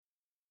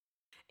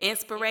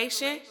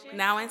Inspiration,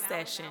 now in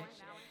session.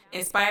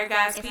 Inspire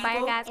God's People, the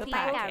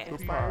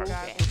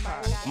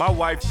podcast. My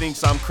wife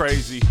thinks I'm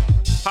crazy.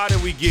 How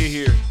did we get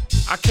here?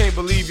 I can't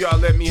believe y'all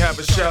let me have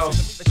a show.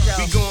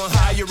 We going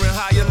higher and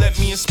higher, let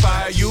me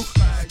inspire you.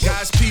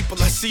 God's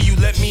people, I see you,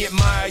 let me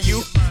admire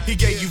you. He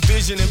gave you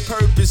vision and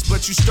purpose,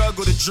 but you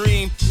struggle to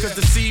dream. Cause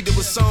the seed that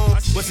was sown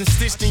wasn't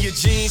stitched in your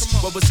jeans.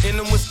 What was in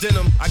them was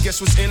denim, I guess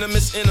what's in them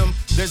is in them.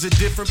 There's a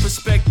different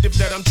perspective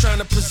that I'm trying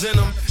to present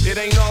them. It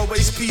ain't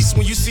always peace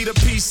when you see the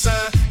peace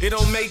sign. It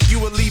don't make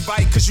you a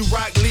Levite cause you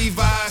rock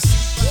Levi's.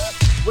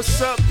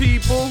 What's up,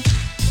 people?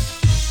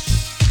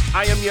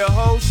 I am your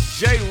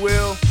host, Jay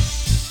Will,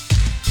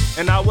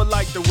 and I would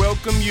like to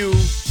welcome you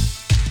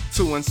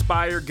to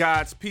Inspire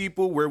God's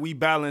People, where we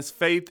balance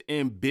faith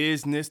and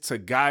business to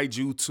guide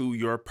you to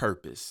your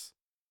purpose.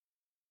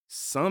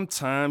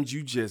 Sometimes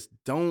you just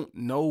don't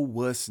know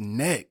what's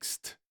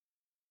next.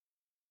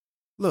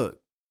 Look,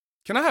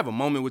 can I have a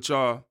moment with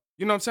y'all?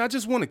 You know what I'm saying? I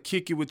just want to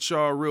kick it with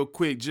y'all real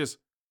quick, just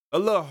a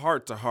little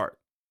heart to heart.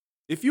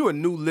 If you're a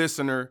new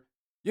listener,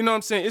 you know what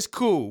I'm saying? It's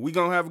cool. We're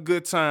going to have a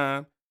good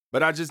time,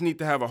 but I just need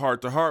to have a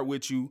heart to heart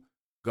with you.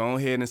 Go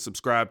ahead and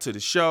subscribe to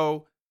the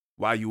show.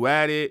 While you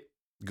at it,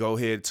 go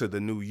ahead to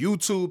the new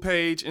YouTube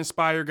page,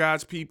 Inspire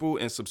God's People,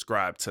 and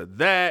subscribe to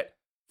that.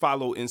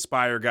 Follow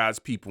Inspire God's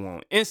People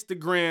on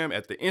Instagram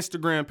at the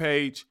Instagram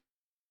page.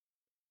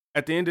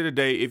 At the end of the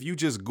day, if you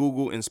just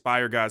Google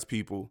Inspire God's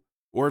People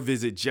or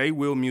visit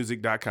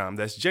jwillmusic.com,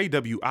 that's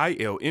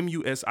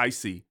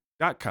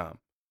JWILMUSIC.com,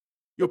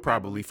 you'll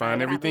probably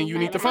find everything you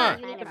need to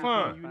find.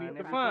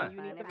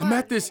 I'm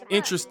at this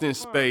interesting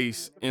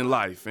space in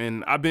life,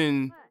 and I've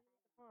been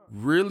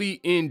really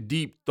in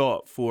deep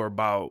thought for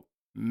about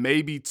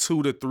maybe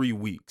 2 to 3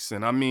 weeks.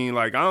 And I mean,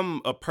 like,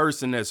 I'm a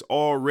person that's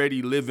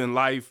already living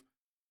life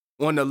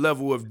on the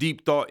level of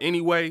deep thought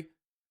anyway.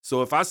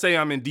 So if I say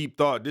I'm in deep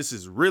thought, this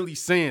is really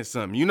saying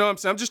something. You know what I'm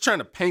saying? I'm just trying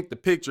to paint the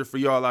picture for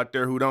y'all out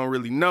there who don't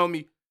really know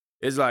me.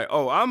 It's like,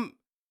 oh, I'm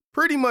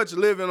pretty much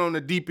living on the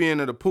deep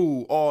end of the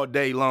pool all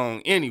day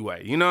long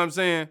anyway. You know what I'm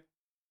saying?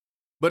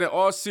 But in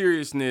all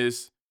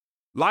seriousness,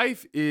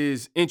 life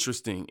is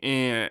interesting,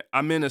 and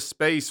I'm in a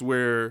space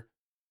where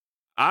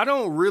I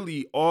don't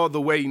really all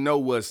the way know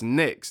what's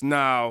next.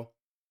 Now,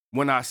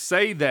 when I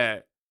say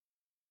that,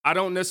 I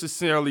don't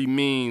necessarily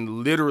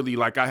mean literally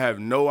like I have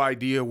no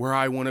idea where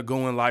I want to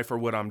go in life or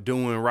what I'm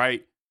doing,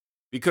 right?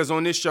 Because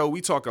on this show,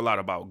 we talk a lot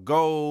about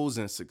goals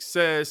and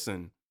success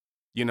and,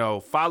 you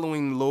know,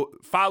 following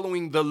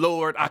the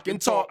Lord. I can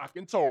talk.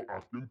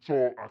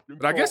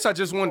 But I guess I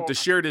just wanted to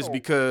share this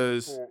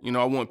because, you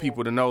know, I want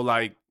people to know,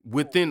 like,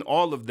 within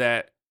all of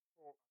that,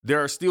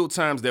 there are still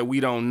times that we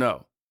don't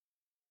know.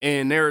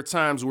 And there are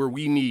times where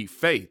we need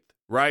faith,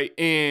 right?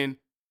 And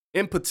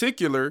in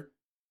particular,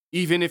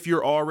 even if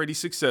you're already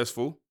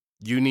successful,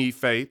 you need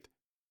faith.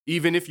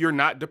 Even if you're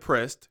not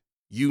depressed,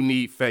 you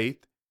need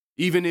faith.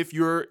 Even if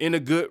you're in a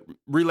good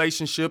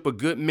relationship, a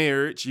good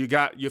marriage, you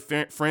got your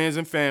friends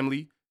and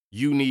family,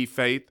 you need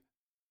faith.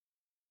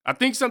 I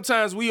think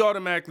sometimes we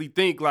automatically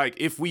think like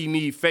if we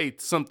need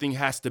faith, something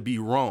has to be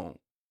wrong.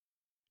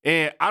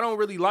 And I don't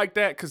really like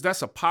that because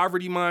that's a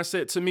poverty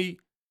mindset to me.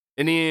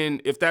 And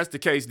then if that's the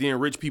case, then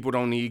rich people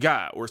don't need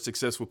God or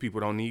successful people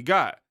don't need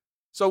God.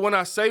 So when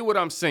I say what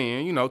I'm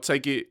saying, you know,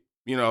 take it,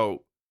 you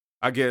know,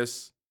 I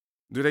guess,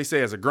 do they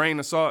say as a grain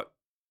of salt?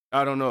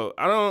 I don't know.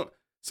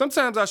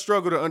 Sometimes I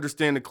struggle to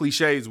understand the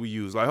cliches we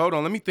use. Like, hold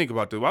on, let me think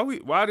about this.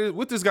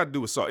 What this got to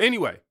do with salt?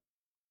 Anyway,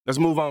 let's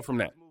move on from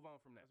that.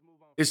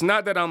 It's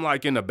not that I'm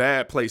like in a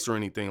bad place or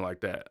anything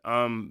like that.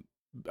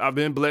 I've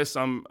been blessed.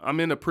 I'm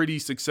in a pretty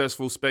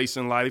successful space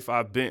in life.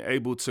 I've been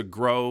able to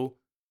grow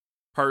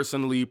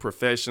personally,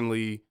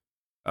 professionally,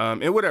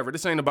 and whatever.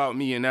 This ain't about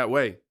me in that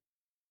way.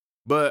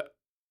 But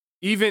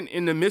even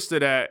in the midst of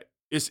that,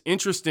 it's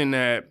interesting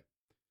that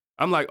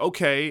I'm like,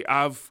 okay,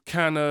 I've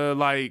kind of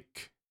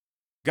like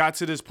got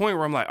to this point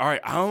where I'm like, all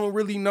right, I don't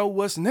really know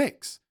what's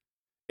next.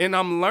 And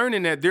I'm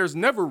learning that there's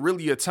never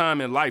really a time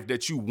in life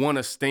that you want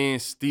to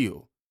stand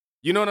still.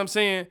 You know what I'm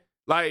saying?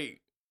 Like,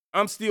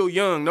 I'm still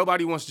young.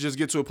 Nobody wants to just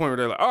get to a point where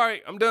they're like, all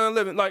right, I'm done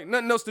living, like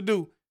nothing else to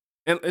do.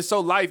 And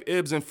so life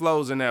ebbs and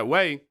flows in that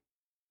way.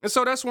 And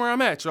so that's where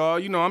I'm at, y'all.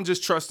 You know, I'm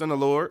just trusting the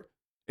Lord.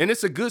 And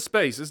it's a good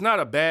space. It's not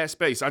a bad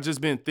space. I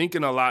just been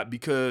thinking a lot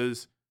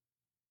because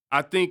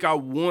I think I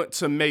want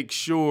to make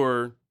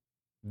sure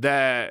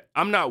that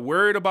I'm not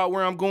worried about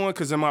where I'm going,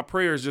 because in my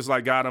prayers, just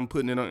like, God, I'm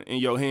putting it in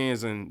your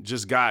hands and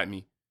just guide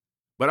me.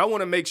 But I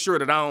want to make sure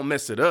that I don't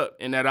mess it up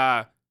and that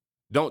I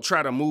don't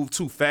try to move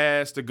too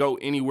fast to go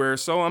anywhere.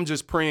 So I'm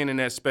just praying in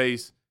that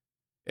space.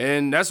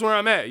 And that's where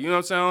I'm at. You know what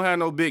I'm saying? I don't have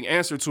no big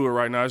answer to it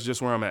right now. It's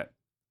just where I'm at.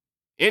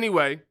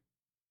 Anyway,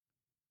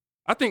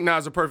 I think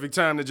now's the perfect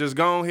time to just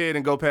go ahead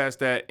and go past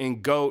that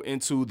and go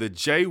into the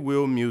J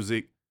Will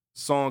Music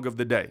Song of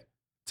the Day.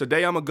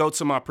 Today, I'm going to go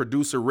to my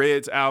producer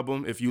Red's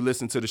album. If you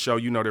listen to the show,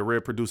 you know that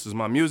Red produces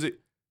my music.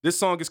 This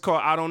song is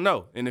called I Don't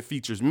Know, and it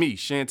features me,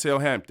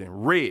 Chantel Hampton,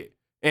 Red,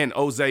 and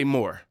Ozay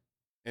Moore.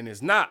 And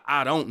it's not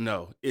I don't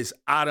know, it's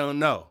I don't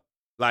know.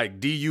 like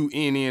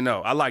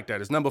DUNNO. I like that.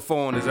 It's number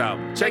 4 on his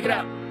album. Check it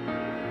out.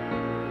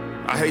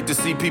 I hate to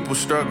see people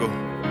struggle.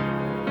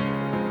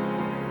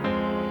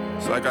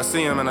 It's like I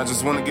see him and I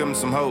just want to give him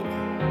some hope.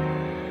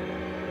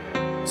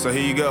 So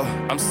here you go.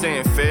 I'm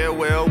saying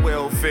farewell,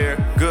 welfare,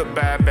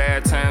 goodbye,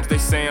 bad times. They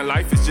saying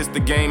life is just a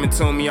game and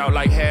tune me out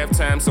like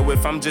halftime. So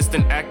if I'm just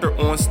an actor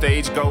on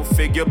stage, go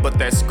figure. But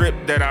that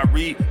script that I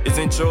read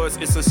isn't yours,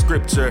 it's a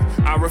scripture.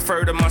 I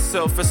refer to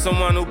myself as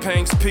someone who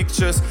paints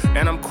pictures,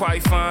 and I'm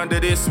quite fond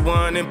of this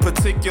one in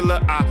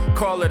particular. I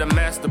call it a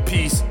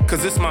masterpiece,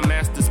 cause it's my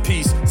master's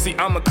piece. See,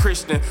 I'm a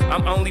Christian,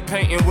 I'm only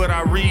painting what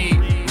I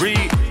read,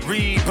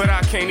 but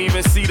I can't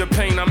even see the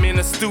paint. I'm in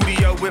the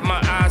studio with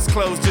my eyes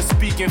closed, just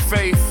speaking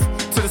faith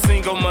to the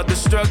single mother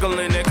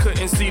struggling that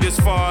couldn't see this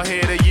far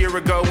ahead a year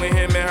ago when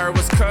him and her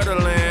was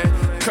cuddling.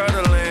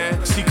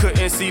 She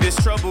couldn't see this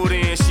trouble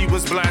then. She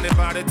was blinded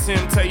by the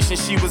temptation,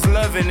 she was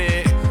loving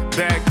it.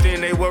 Back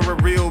then they were a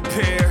real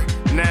pair.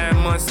 9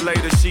 months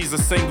later, she's a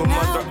single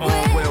mother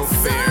on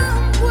welfare.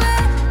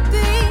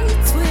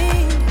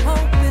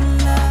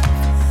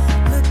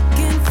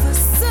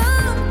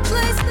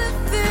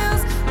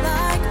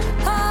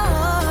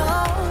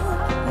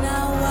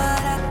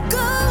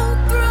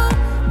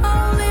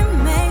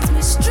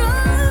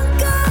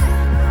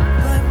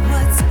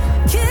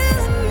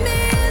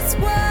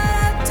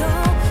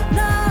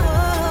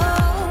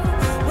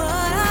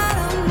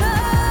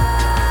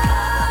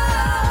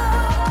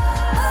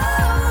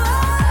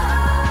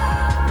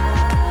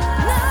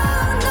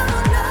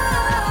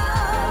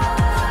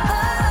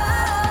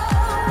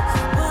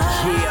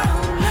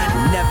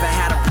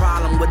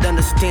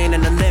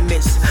 Understanding the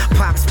limits.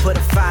 Pops put a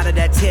fire to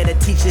that tear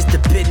that teaches the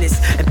business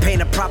and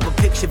paint a proper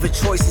picture of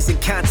choices and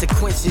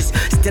consequences.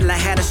 Still I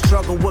had a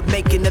struggle with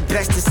making the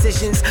best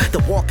decisions. The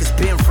walk has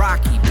been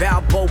rocky,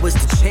 Balboa's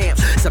the champ.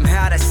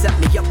 Somehow that set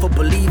me up for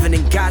believing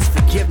in God's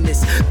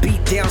forgiveness.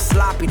 Beat down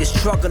sloppy, the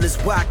struggle is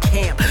where I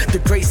camp. The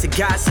grace of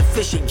God's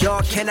sufficient,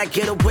 y'all, can I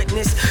get a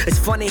witness? It's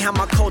funny how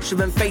my culture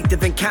and faith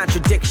have in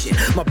contradiction.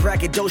 My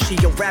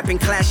braggadocio rapping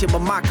clashing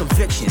with my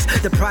convictions.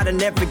 The pride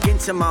and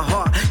arrogance in my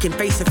heart can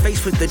face to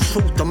face with the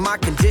truth of my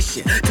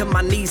condition. To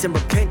my knees in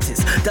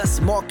repentance, thus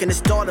marking the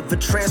start of a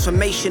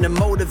transformation and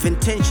motive,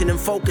 intention and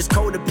focus,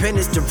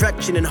 codependence,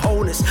 direction and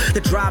wholeness.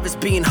 The drive is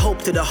being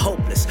hope to the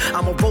hopeless.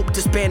 I'm a rope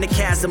to span the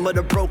chasm of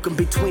the broken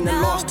between the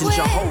lost and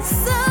Jehovah.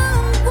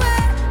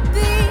 Somewhere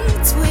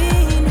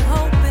between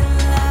hope and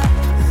love,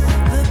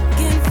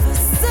 looking for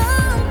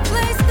some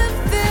place that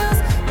feels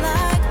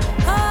like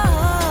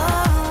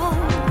home.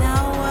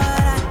 Now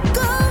what I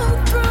go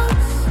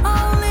through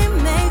only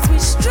makes me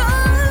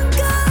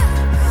stronger,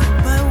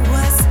 but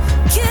what's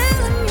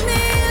killing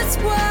me is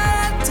what I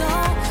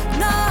don't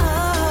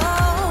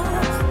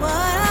know, what I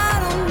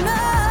don't know.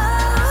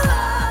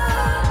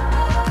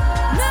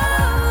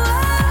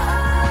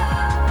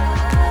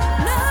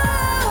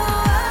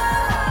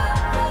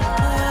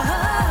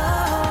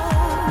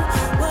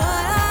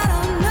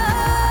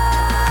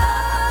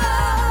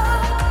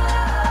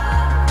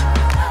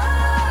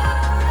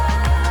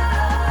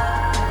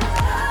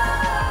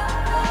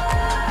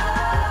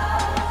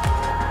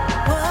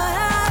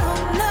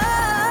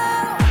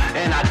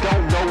 And I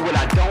don't know what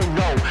I don't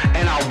know,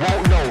 and I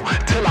won't know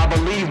till I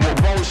believe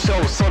what won't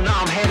show. So now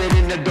I'm headed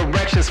in the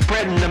direction,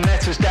 spreading the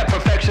message that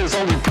perfection is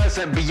only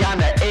present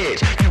beyond the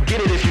edge. You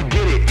get it if you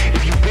get it.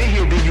 If you've been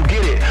here, then you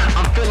get it.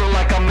 I'm feeling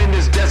like I'm in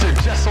this desert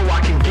just so I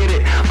can get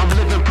it. I'm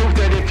living proof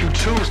that if you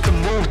choose to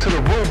move to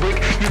the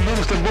rubric, you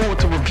lose the mood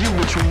to review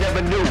what you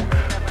never knew,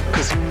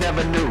 cause you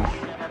never knew.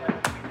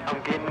 I'm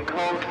getting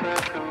closer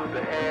to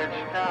the edge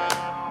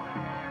now.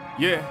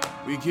 Yeah,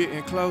 we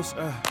getting close.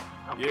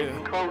 Yeah.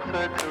 Closer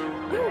to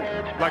the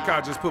edge. Like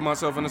I just put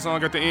myself in the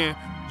song at the end.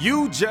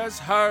 You just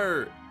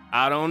heard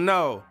I Don't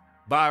Know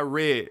by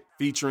Red,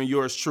 featuring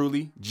yours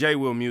truly, J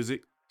Will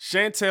Music,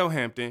 Chantel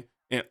Hampton,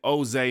 and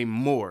Ozay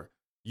Moore.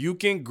 You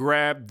can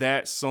grab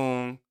that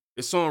song.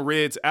 It's on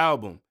Red's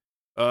album,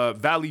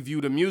 Valley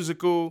View the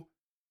Musical,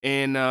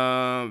 and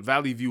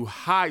Valley View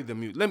High the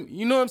Musical.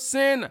 You know what I'm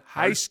saying?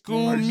 High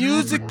School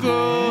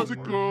Musical.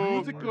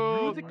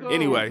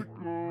 Anyway,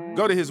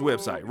 go to his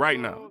website right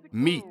now,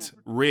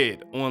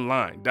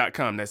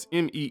 meetredonline.com. That's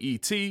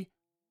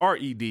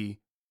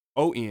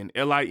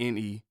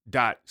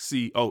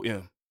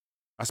MEETREDONLINE.com.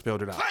 I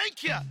spelled it out.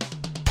 Thank you.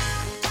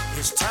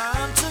 It's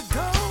time to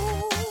go.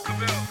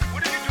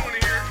 What are you doing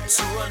here?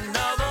 To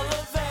another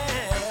level.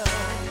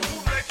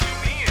 Who let you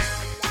in?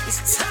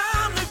 It's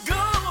time to go.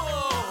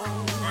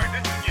 All right,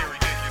 this is getting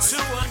ridiculous. To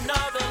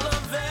another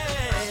level.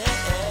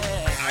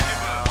 I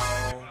give up.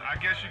 I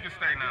guess you can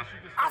stay now.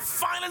 I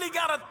finally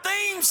got a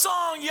theme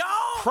song,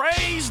 y'all.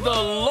 Praise the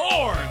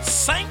Lord,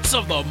 saints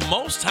of the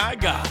Most High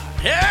God.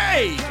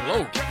 Hey,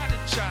 glory.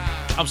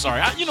 I'm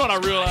sorry. You know what I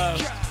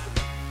realized?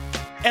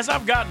 As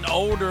I've gotten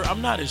older,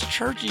 I'm not as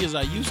churchy as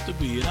I used to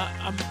be.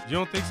 And You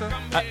don't think so?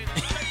 I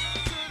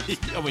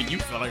mean, you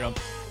feel like I'm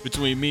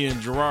between me and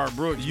Gerard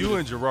Brooks. You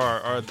and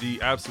Gerard are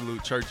the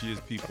absolute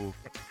churchiest people.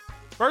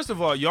 First of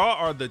all, y'all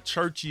are the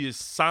churchiest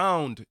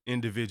sound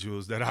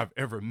individuals that I've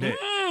ever met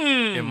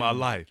in my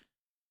life.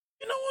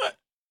 You know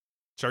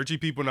Churchy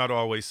people not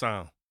always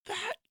sound.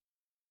 That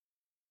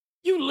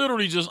you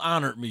literally just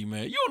honored me,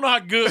 man. You don't know how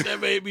good that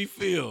made me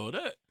feel.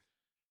 That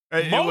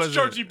Hey, it most wasn't-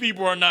 churchy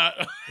people are not.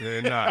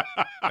 They're not.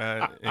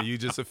 And you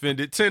just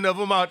offended 10 of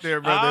them out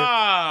there, brother.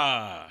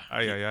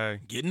 Aye.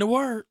 Getting to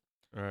work.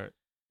 All right.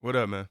 What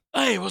up, man?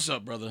 Hey, what's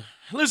up, brother?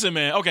 Listen,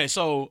 man. Okay,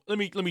 so let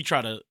me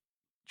try to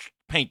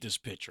paint this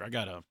picture. I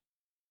got a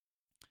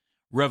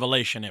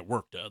revelation at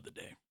work the other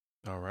day.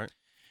 All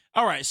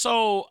right.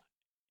 So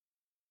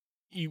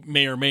you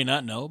may or may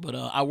not know, but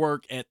I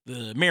work at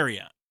the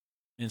Marriott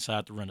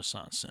inside the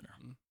Renaissance Center.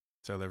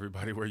 Tell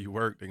everybody where you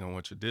work. They're going to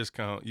want your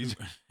discount.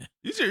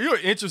 You're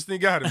an interesting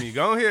guy to me.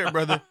 Go ahead,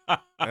 brother.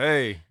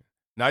 Hey,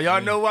 now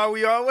y'all know why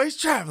we always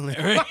traveling.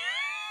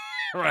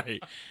 Right.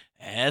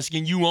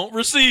 Asking you won't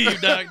receive,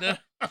 doctor.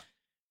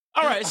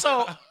 All right,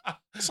 so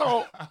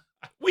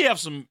we have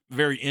some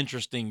very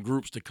interesting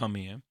groups to come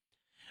in.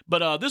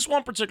 But this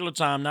one particular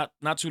time,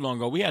 not too long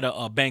ago, we had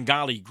a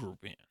Bengali group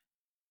in.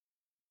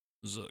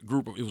 It was a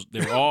group of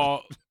they were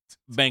all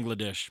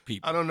Bangladesh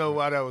people. I don't know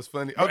why that was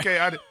funny.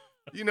 Okay,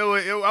 you know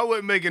what? I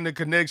wasn't making the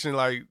connection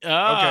like,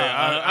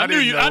 I knew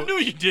didn't you. know. I knew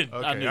you didn't.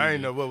 Okay, I knew you didn't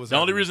didn't. know what was the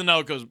only happening. reason I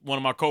know because one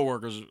of my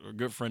coworkers, a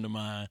good friend of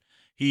mine,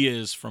 he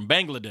is from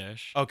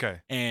Bangladesh.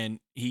 Okay. And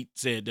he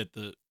said that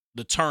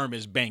the term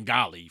is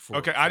Bengali for.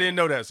 Okay, I didn't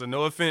know that, so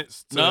no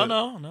offense.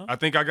 No. I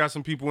think I got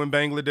some people in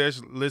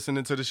Bangladesh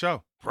listening to the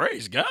show.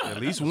 Praise God. At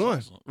least That's one.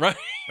 awesome. Right.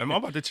 I'm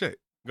about to check.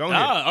 Go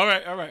ahead.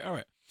 All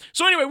right.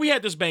 So anyway, we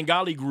had this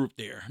Bengali group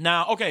there.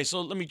 Now, okay,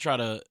 so let me try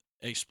to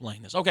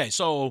explain this. Okay,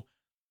 so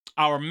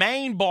our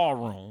main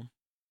ballroom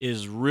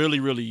is really,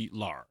 really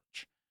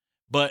large.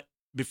 But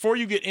before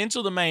you get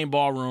into the main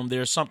ballroom,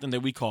 there's something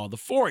that we call the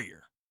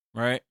foyer,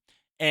 right?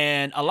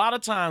 And a lot of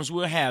times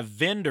we'll have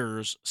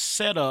vendors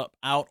set up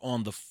out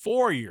on the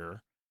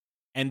foyer,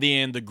 and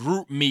then the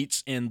group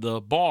meets in the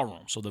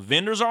ballroom. So the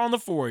vendors are on the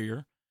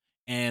foyer,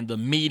 and the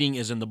meeting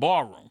is in the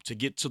ballroom. To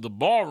get to the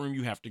ballroom,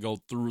 you have to go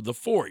through the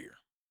foyer.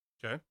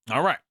 Okay.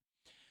 All right.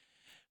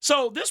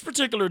 So this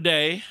particular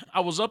day,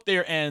 I was up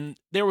there, and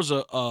there was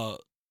a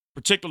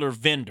particular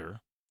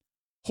vendor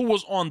who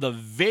was on the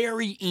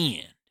very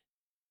end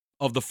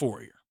of the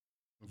foyer.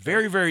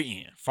 Very,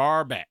 very end,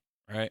 far back,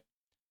 right?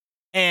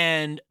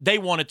 And they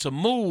wanted to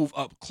move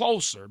up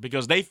closer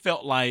because they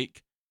felt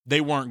like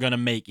they weren't going to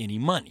make any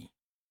money.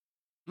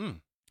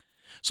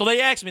 So they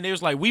asked me, they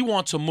was like, we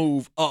want to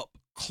move up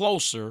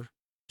closer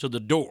to the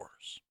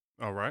doors.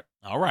 All right.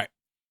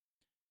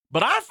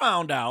 But I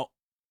found out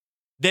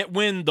that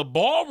when the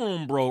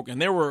ballroom broke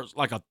and there were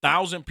like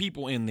 1,000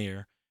 people in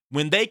there,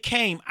 when they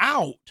came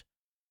out,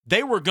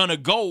 they were going to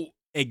go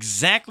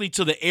exactly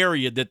to the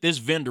area that this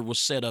vendor was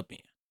set up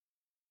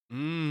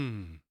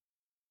in.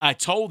 I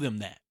told them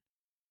that.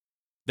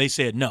 They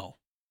said, no,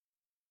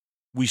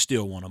 we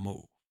still want to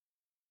move.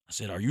 I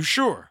said, are you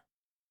sure?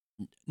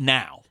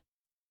 Now.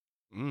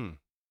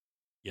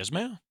 Yes,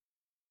 ma'am.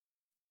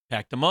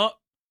 Packed them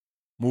up,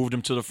 moved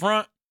them to the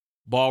front.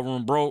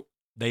 Ballroom broke.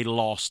 They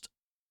lost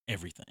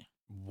everything.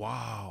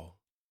 Wow.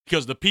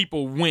 Because the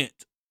people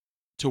went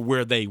to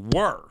where they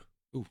were.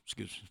 Ooh,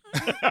 excuse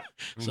me.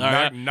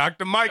 Sorry. Knock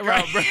the mic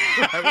out, bro.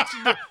 Like, what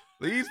you do?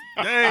 Please,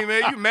 dang,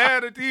 man, you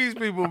mad at these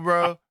people,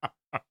 bro.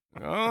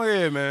 Go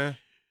ahead, man.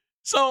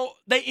 So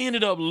they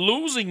ended up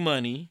losing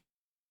money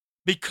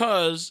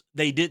because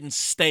they didn't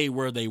stay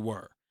where they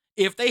were.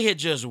 If they had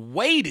just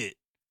waited,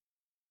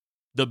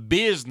 the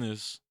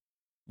business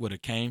would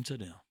have came to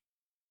them.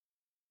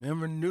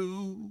 And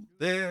renew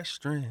their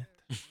strength.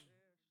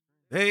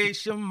 They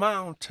shall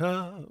mount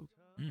up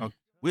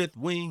with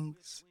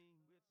wings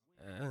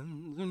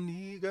and an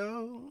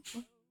eagle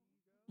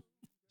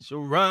shall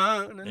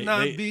run and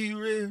not be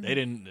weary.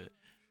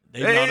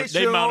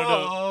 They mounted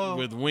up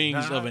with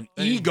wings of an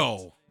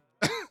ego.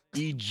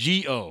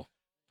 E-G-O.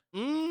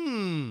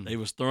 They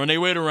was throwing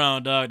their weight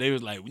around, dog. They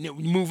was like,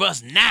 move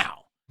us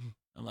now.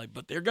 I'm like,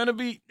 but they're going to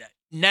be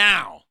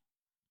now.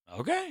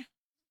 Okay.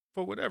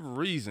 For whatever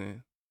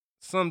reason,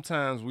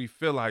 sometimes we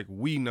feel like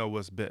we know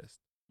what's best.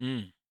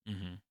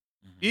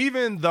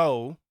 Even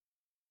though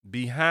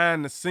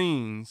behind the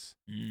scenes,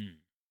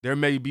 there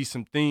may be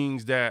some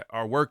things that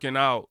are working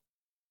out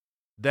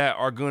that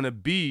are going to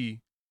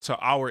be to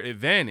our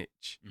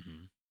advantage,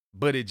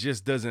 but it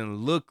just doesn't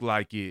look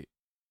like it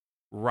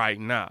right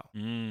now.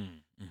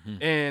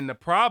 And the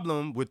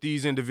problem with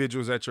these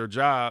individuals at your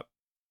job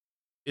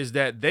is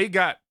that they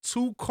got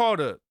too caught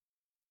up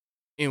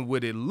in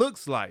what it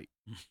looks like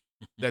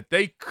that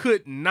they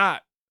could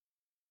not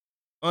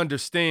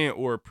understand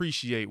or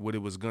appreciate what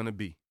it was going to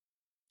be.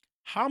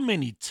 How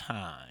many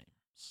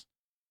times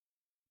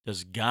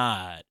does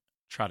God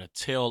try to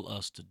tell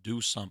us to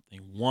do something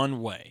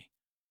one way,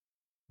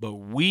 but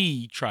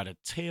we try to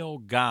tell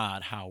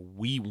God how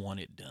we want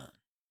it done?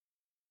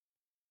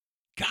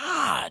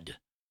 God,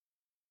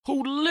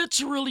 who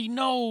literally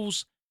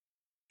knows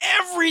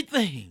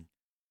everything.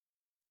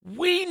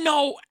 We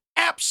know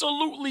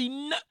absolutely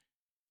nothing.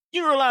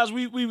 You realize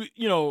we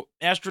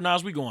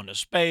astronauts, we going to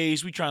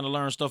space, we trying to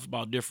learn stuff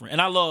about different.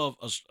 And I love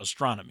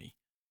astronomy,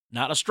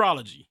 not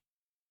astrology.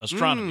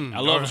 Astronomy. I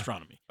love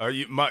astronomy.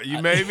 You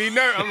made me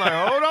nervous. I'm like,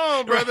 hold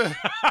on, brother.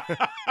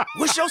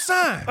 What's your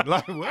sign?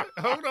 Like, what?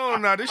 Hold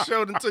on now. This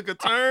show done took a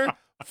turn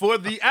for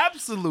the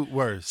absolute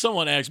worst.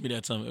 Someone asked me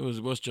that time. It was,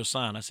 what's your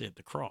sign? I said,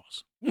 the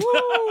cross.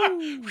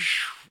 Woo.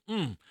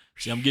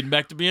 See, I'm getting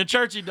back to being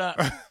churchy,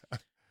 Doc.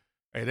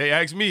 Hey, they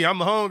asked me. I'm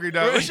hungry,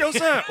 dog. What's your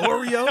sign?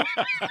 Oreo.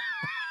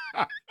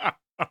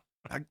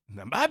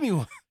 Buy me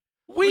one.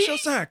 What's your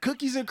sign?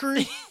 Cookies and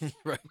cream.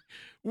 Right.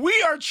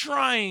 We are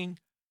trying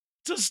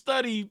to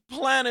study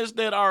planets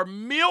that are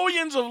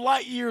millions of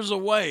light years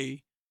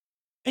away.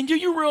 And do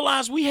you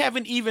realize we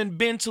haven't even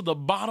been to the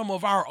bottom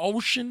of our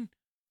ocean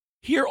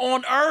here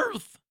on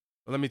Earth?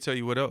 Well, let me tell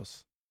you what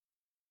else.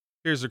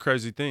 Here's the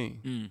crazy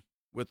thing.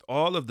 With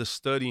all of the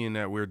studying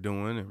that we're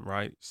doing, and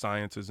right,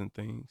 sciences and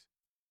things,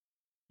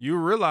 you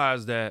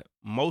realize that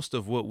most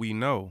of what we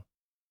know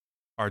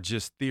are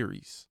just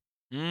theories.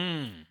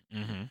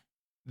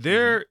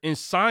 They're in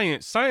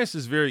science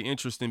is very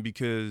interesting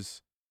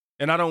because,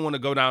 and I don't want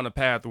to go down a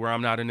path where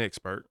I'm not an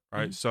expert,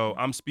 right? So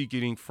I'm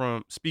speaking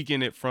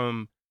it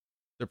from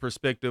the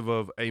perspective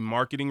of a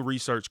marketing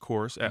research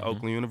course at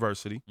Oakland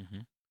University,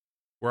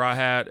 where I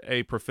had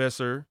a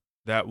professor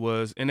that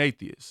was an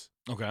atheist.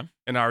 Okay.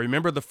 And I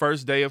remember the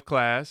first day of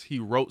class, he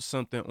wrote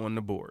something on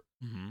the board.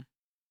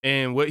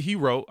 And what he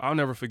wrote, I'll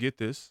never forget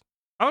this.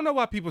 I don't know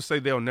why people say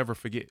they'll never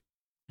forget.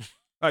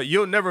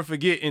 You'll never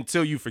forget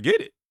until you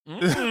forget it.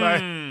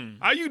 Like,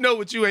 how you know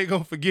what you ain't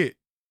gonna forget?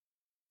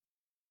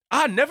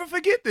 I'll never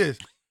forget this.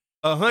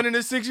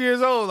 106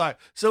 years old. Like,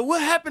 so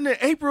what happened in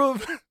April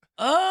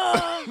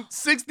of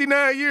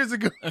 69 years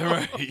ago?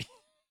 Right.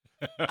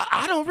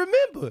 I don't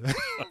remember.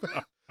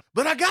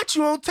 But I got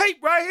you on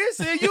tape right here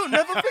saying you'll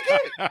never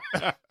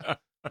forget.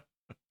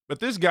 But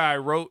this guy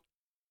wrote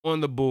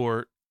on the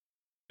board,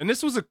 and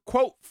this was a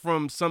quote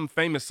from some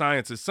famous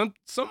scientist,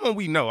 someone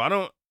we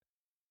know.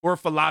 Or a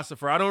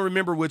philosopher. I don't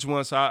remember which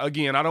one. So I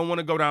don't want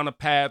to go down a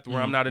path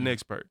where I'm not an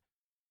expert.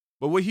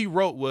 But what he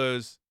wrote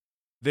was,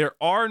 there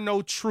are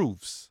no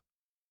truths.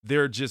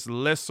 They're just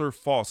lesser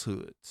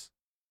falsehoods.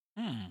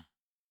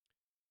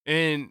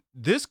 And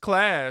this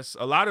class,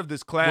 a lot of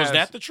this class. Was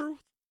that the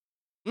truth?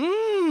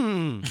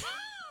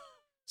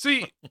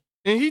 See,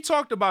 and he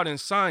talked about in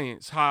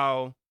science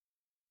how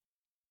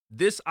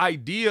this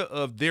idea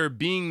of there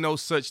being no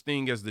such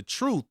thing as the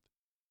truth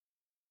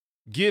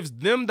gives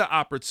them the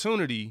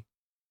opportunity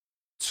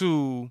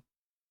to,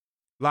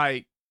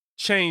 like,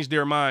 change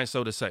their mind,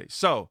 so to say.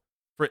 So,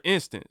 for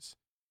instance,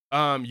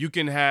 you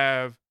can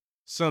have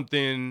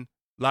something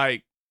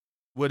like,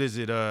 what is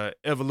it?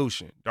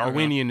 Evolution,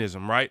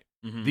 Darwinianism, right?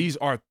 These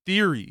are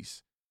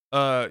theories.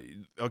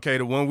 Okay,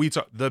 the one we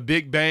talk, the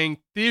Big Bang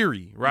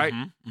Theory, right?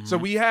 So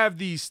we have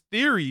these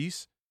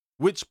theories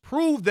which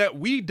prove that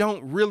we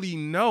don't really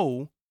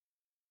know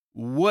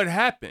what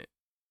happened.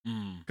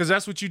 Because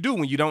that's what you do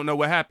when you don't know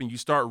what happened. You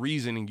start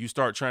reasoning, you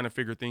start trying to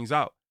figure things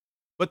out.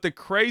 But the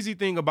crazy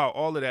thing about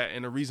all of that,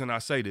 and the reason I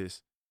say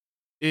this,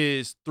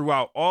 is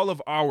throughout all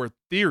of our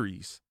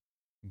theories,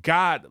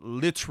 God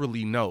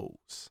literally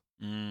knows.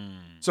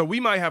 So we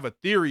might have a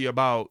theory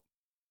about,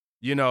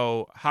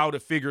 how to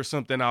figure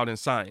something out in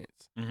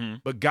science,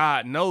 but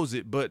God knows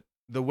it. But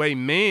the way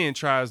man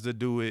tries to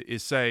do it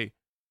is say,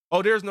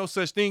 oh, there's no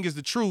such thing as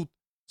the truth.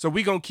 So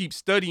we're going to keep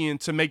studying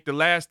to make the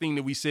last thing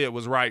that we said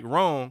was right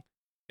wrong.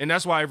 And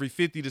that's why every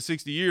 50 to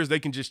 60 years, they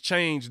can just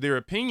change their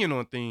opinion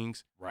on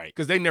things. Right.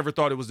 Because they never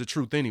thought it was the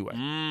truth anyway.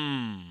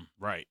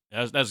 Right.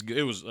 That's good.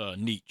 It was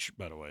Nietzsche,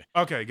 by the way.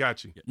 Okay,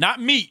 got you. Not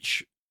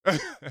Meech.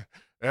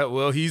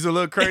 Well, he's a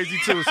little crazy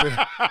too. So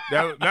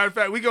matter of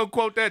fact, we going to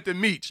quote that to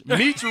Meech.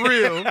 Meech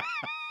Real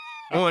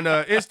on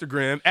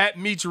Instagram, at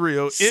Meech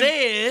Real.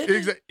 Said.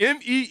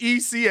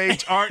 MEECHREAL.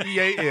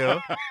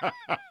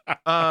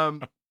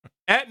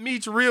 At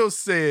Meech Real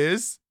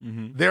says,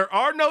 there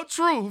are no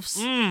truths.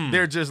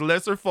 They're just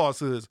lesser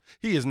falsehoods.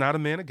 He is not a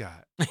man of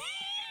God.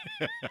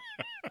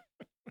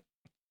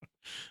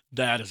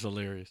 That is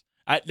hilarious.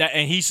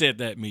 And he said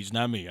that, Meech,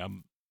 not me.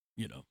 I'm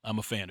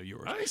a fan of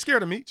yours. I ain't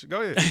scared of Meech.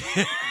 Go ahead.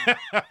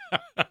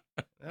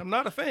 I'm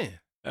not a fan.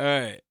 All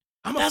right.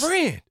 I'm a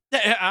friend.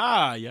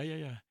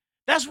 Yeah.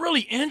 That's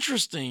really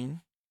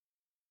interesting.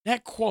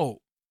 That quote,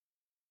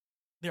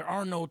 there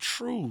are no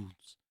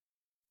truths.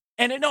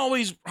 And it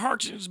always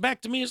harkens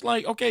back to me. It's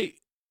like, okay,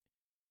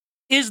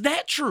 is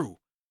that true?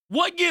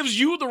 What gives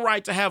you the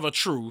right to have a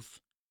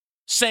truth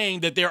saying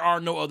that there are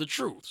no other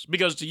truths?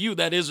 Because to you,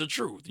 that is a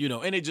truth,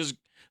 and it just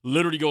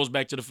literally goes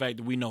back to the fact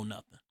that we know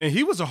nothing. And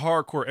he was a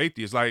hardcore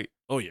atheist. Like,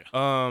 oh yeah.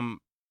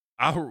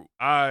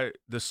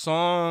 The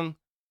song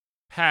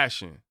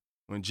Passion,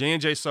 when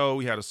J&J Soul,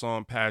 we had a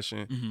song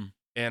Passion,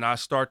 and I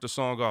start the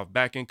song off.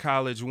 Back in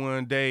college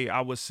one day,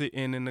 I was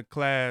sitting in the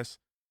class,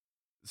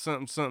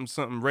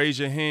 something, raise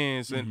your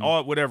hands, and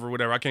all whatever.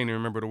 I can't even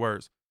remember the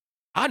words.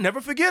 I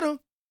never forget them.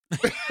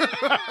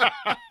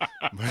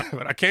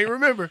 but I can't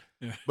remember.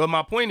 Yeah. But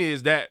my point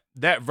is that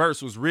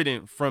verse was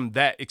written from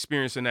that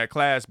experience in that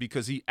class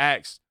because he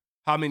asked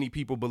how many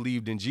people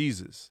believed in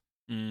Jesus.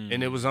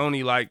 And it was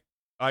only like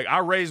I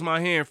raised my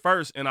hand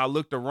first and I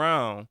looked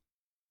around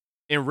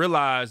and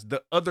realized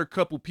the other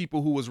couple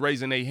people who was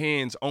raising their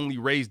hands only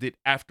raised it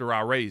after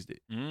I raised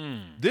it.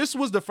 This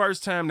was the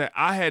first time that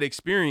I had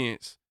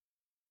experienced,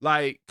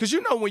 like, because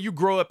you know when you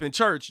grow up in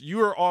church,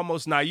 you're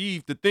almost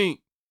naive to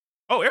think,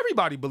 oh,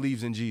 everybody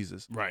believes in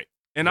Jesus. Right.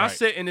 And I Right.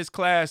 sat in this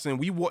class and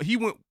we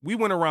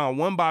went around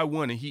one by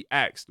one and he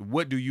asked,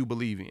 what do you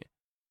believe in?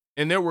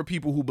 And there were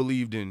people who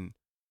believed in,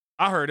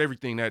 I heard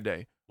everything that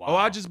day. Wow. Oh,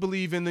 I just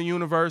believe in the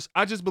universe.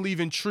 I just believe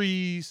in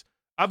trees.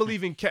 I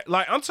believe in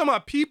like I'm talking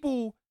about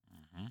people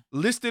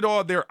listed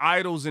all their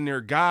idols and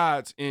their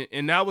gods.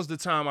 And that was the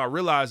time I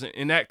realized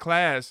in that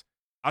class,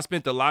 I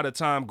spent a lot of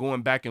time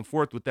going back and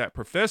forth with that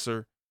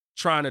professor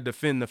trying to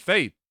defend the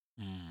faith.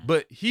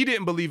 But he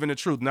didn't believe in the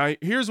truth. Now,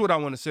 here's what I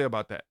want to say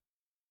about that.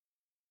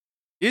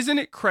 Isn't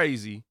it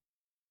crazy?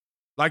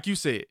 Like you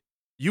said,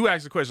 you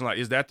asked the question like,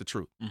 is that the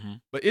truth?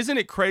 But isn't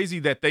it crazy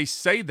that they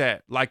say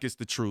that like it's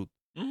the truth?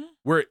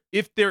 Where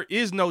if there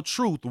is no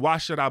truth, why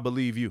should I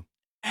believe you?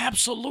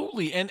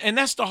 Absolutely. And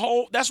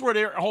that's where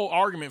their whole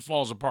argument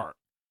falls apart.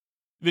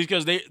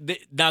 Because they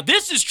now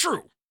this is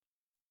true.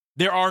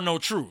 There are no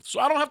truths. So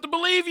I don't have to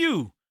believe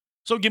you.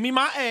 So give me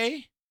my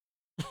A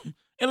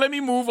and let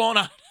me move on.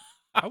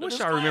 I wish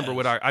I remember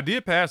what I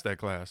did pass that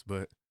class,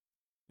 but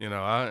you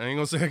know, I ain't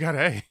gonna say I got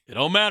an A. It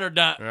don't matter,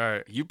 Doc. All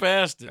right. You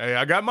passed it. Hey,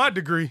 I got my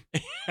degree.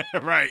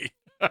 Right.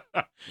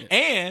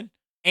 And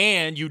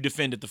you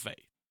defended the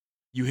faith.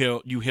 You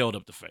held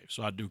up the faith.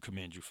 So I do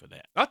commend you for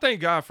that. I thank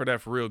God for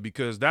that for real,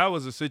 because that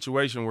was a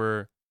situation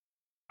where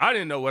I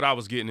didn't know what I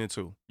was getting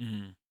into.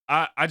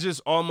 I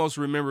just almost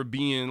remember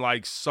being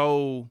like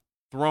so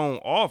thrown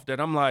off that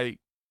I'm like,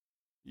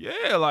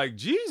 yeah, like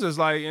Jesus,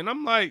 like, and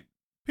I'm like,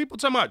 people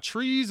talking about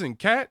trees and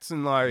cats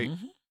and like,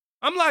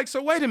 I'm like,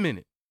 so wait a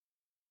minute.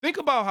 Think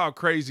about how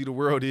crazy the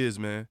world is,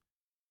 man.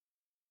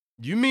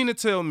 You mean to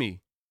tell me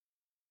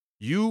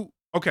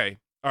okay,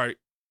 all right,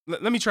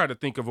 let me try to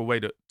think of a way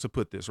to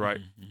put this, right?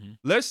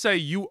 Let's say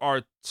you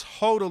are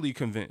totally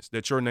convinced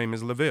that your name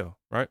is Lavelle,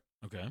 right?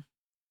 Okay.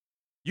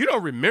 You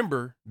don't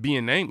remember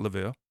being named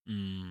Lavelle.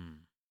 You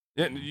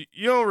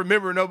don't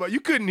remember nobody.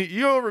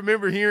 You don't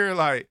remember hearing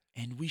like,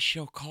 and we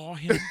shall call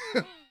him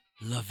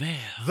Lavelle.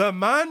 the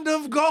mind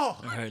of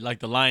God. All right, like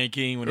the Lion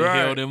King when they Right.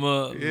 held him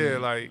up. Yeah,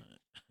 like,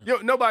 you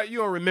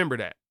don't remember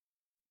that.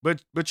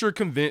 But you're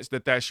convinced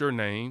that that's your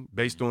name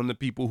based on the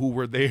people who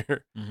were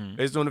there,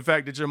 based on the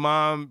fact that your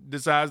mom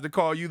decides to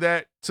call you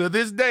that to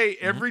this day,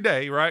 every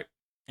day, right?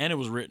 And it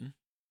was written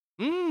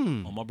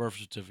Mm. on my birth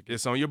certificate.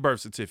 It's on your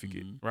birth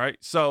certificate, right?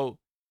 So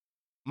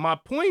my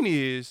point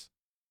is,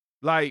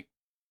 like,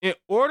 in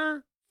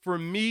order for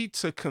me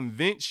to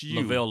convince you,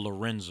 Lavelle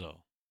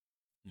Lorenzo.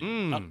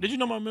 Did you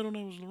know my middle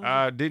name was Lorenzo?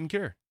 I didn't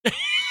care.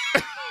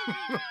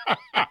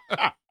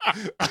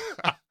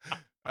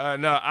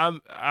 No,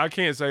 I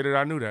can't say that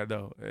I knew that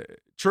though.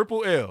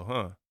 Triple L,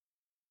 huh?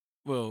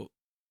 Well,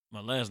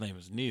 my last name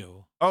is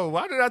Neil. Oh,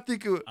 why did I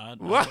think it? I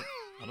What?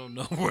 don't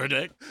know where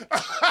that.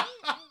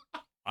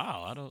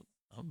 Wow,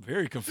 I'm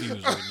very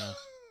confused right now.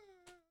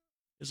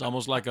 It's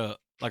almost like an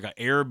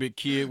Arabic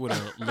kid with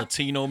a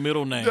Latino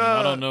middle name.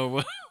 I don't know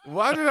what.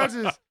 Why did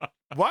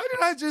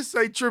I just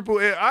say Triple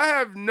L? I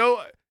have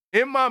no.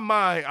 In my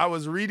mind, I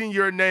was reading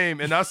your name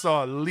and I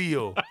saw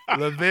Leo,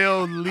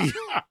 Lavelle Leo.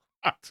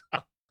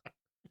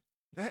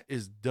 That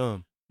is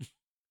dumb.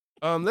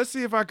 Let's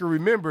see if I can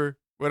remember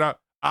what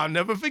I'll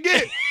never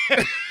forget.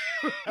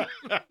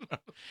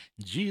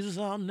 Jesus,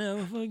 I'll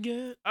never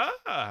forget.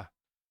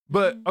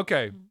 But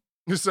okay.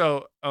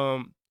 So,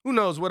 who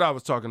knows what I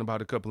was talking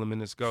about a couple of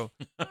minutes ago,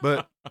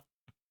 but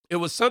it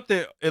was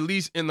something at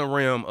least in the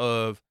realm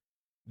of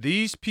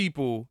these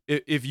people.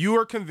 If you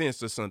are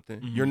convinced of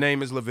something, your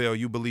name is Lavelle,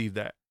 you believe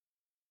that.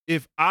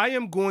 If I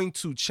am going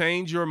to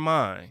change your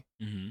mind,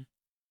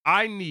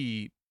 I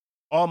need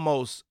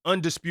almost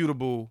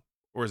undisputable,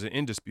 or is it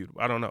indisputable?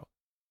 I don't know.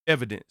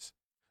 Evidence.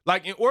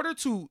 Like in order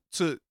to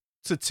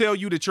tell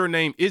you that your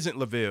name isn't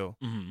Lavelle,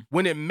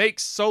 when it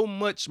makes so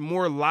much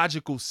more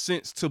logical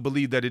sense to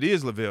believe that it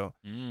is Lavelle.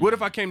 What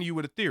if I came to you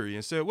with a theory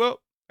and said, well,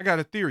 I got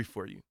a theory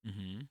for you.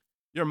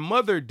 Your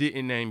mother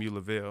didn't name you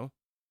Lavelle.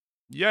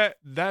 Yet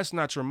that's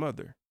not your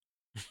mother.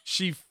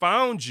 She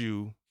found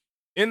you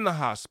in the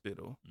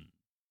hospital.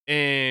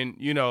 And,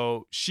 you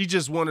know, she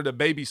just wanted a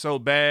baby so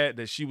bad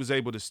that she was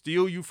able to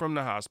steal you from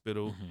the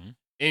hospital.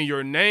 And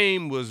your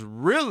name was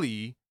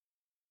really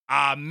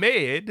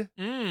Ahmed,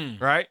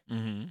 right?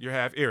 You're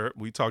half Arab.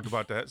 We talked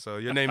about that. So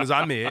your name is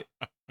Ahmed.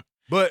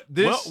 But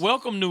this...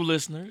 welcome, new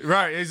listeners.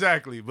 Right,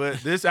 exactly. But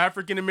this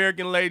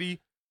African-American lady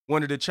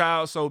wanted a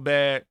child so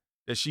bad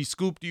that she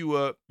scooped you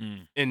up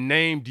and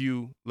named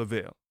you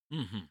Lavelle.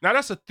 Now,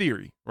 that's a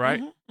theory,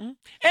 right? And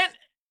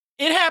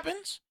it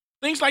happens.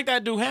 Things like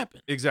that do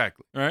happen.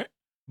 Exactly. All right.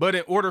 But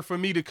in order for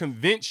me to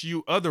convince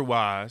you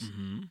otherwise,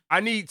 I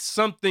need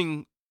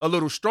something a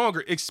little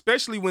stronger,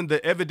 especially when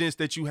the evidence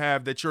that you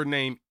have that your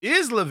name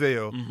is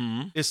Lavelle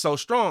is so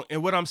strong.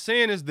 And what I'm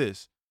saying is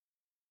this,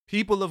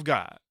 people of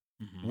God,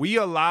 we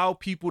allow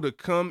people to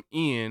come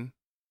in,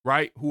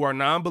 right, who are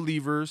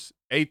non-believers,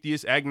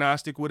 atheists,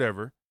 agnostic,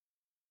 whatever,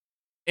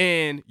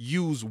 and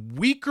use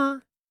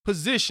weaker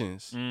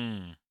positions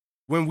Mm.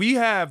 when we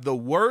have the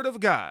word of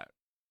God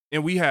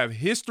and we have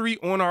history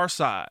on our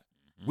side.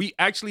 We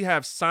actually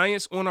have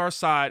science on our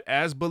side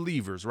as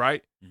believers,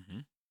 right? Mm-hmm.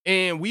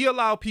 And we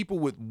allow people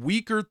with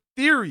weaker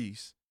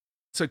theories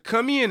to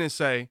come in and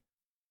say,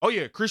 oh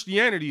yeah,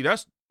 Christianity,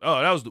 that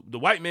was the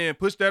white man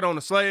pushed that on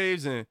the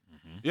slaves and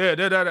yeah,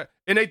 da.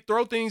 And they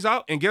throw things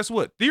out and guess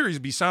what? Theories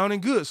be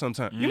sounding good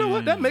sometimes. You know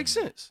what? That makes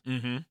sense.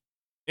 Mm-hmm.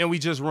 And we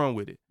just run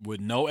with it. With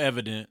no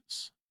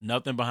evidence,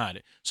 nothing behind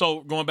it.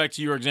 So going back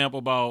to your example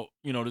about,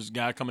 this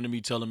guy coming to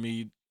me telling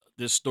me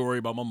this story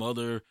about my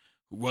mother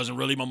who wasn't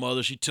really my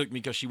mother. She took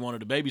me because she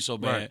wanted a baby so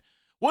bad. Right.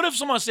 What if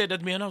someone said that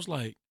to me and I was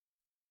like,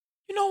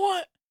 you know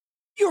what?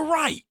 You're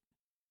right.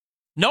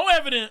 No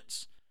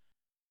evidence.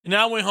 And then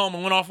I went home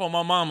and went off on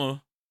my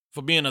mama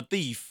for being a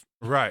thief,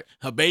 Right.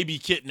 a baby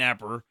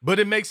kidnapper. But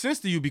it makes sense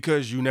to you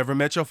because you never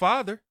met your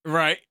father,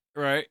 Right.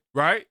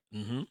 right?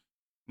 Mm-hmm.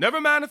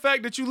 Never mind the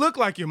fact that you look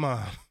like your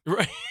mom.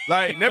 Right.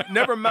 Like,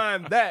 never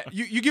mind that.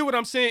 You get what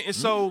I'm saying? And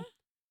so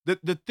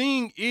the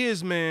thing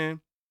is,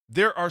 man,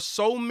 there are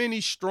so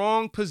many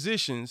strong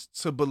positions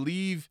to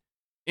believe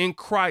in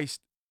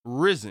Christ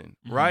risen,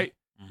 right?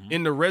 Mm-hmm.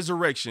 In the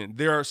resurrection.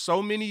 There are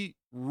so many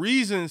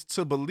reasons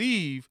to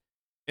believe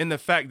in the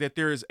fact that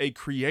there is a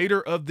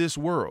creator of this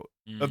world,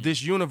 of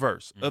this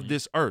universe, of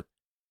this earth.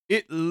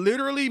 It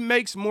literally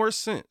makes more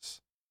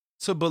sense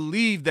to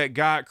believe that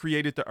God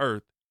created the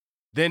earth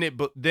than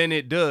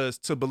it does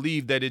to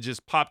believe that it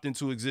just popped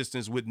into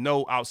existence with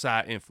no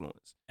outside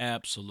influence.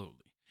 Absolutely.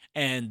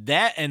 And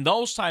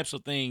those types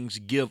of things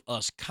give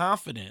us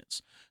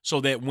confidence so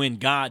that when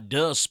God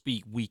does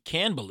speak, we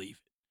can believe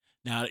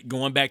it. Now,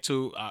 going back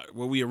to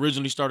where we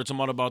originally started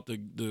talking about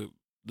the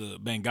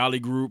Bengali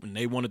group and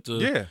they wanted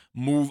to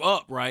move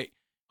up, right?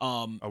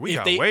 We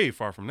got way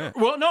far from that.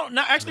 Well, no,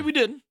 actually we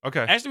didn't.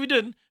 Okay. Actually we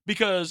didn't,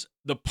 because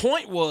the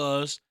point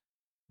was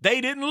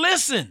they didn't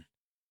listen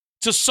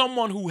to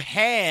someone who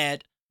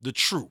had the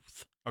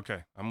truth.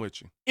 Okay, I'm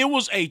with you. It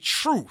was a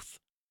truth.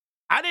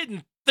 I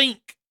didn't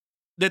think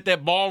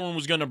that ballroom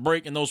was going to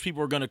break and those people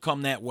were going to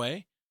come that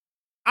way.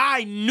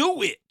 I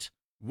knew it.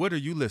 What are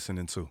you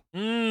listening to?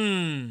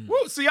 Mm.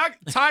 Well, see,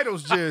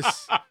 titles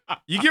just,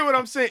 you get what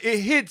I'm saying? It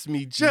hits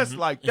me just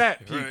like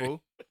that,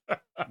 people.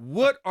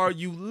 What are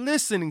you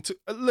listening to?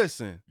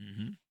 Listen,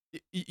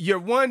 you're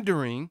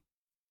wondering,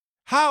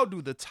 how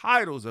do the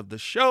titles of the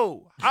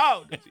show,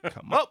 how does it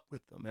come up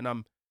with them? And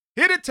I'm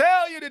here to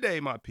tell you today,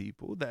 my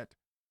people, that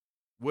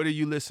what are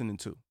you listening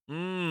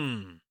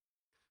to?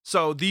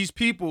 So these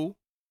people,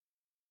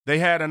 they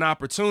had an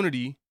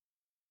opportunity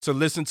to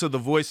listen to the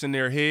voice in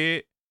their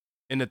head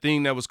and the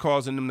thing that was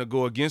causing them to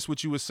go against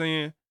what you were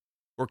saying,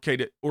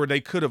 or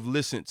they could have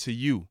listened to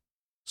you.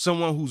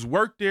 Someone who's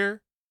worked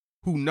there,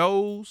 who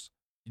knows.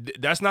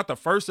 That's not the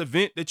first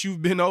event that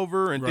you've been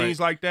over and things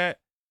like that,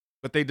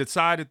 but they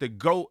decided to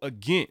go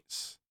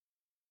against.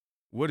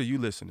 What are you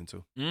listening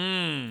to?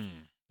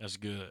 That's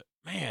good.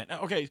 Man,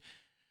 okay.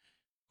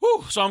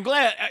 Whew, so I'm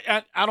glad.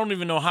 I don't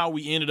even know how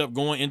we ended up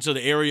going into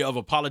the area of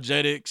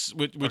apologetics,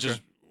 which is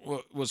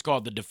what's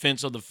called the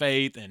defense of the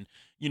faith, and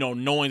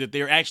knowing that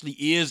there actually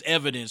is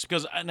evidence.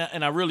 Because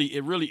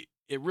it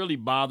really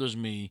bothers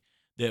me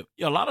that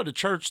a lot of the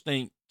church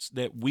thinks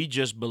that we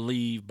just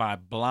believe by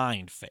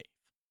blind faith.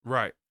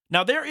 Right.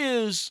 Now there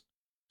is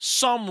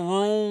some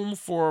room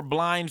for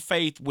blind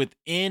faith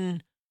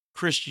within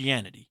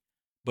Christianity,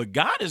 but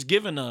God has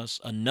given us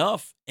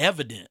enough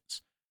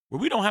evidence where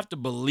we don't have to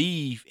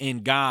believe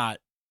in God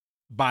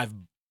by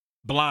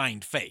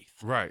blind faith.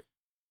 Right.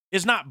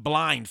 It's not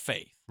blind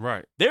faith.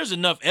 Right. There's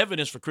enough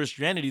evidence for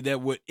Christianity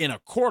that would, in a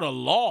court of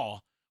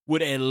law,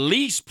 would at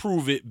least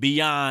prove it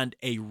beyond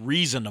a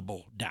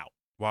reasonable doubt.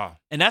 Wow.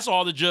 And that's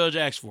all the judge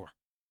asks for.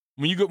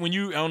 When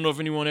you I don't know if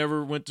anyone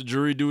ever went to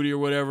jury duty or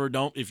whatever.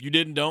 If you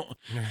didn't,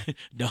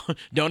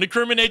 don't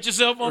incriminate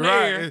yourself on the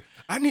air.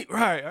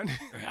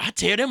 I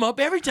tear them up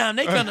every time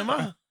they come to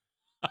mine.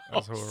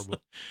 That's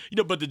horrible.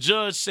 But the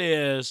judge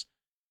says,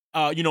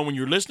 when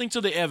you're listening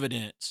to the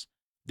evidence,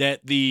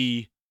 that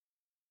the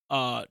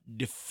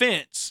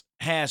defense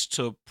has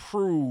to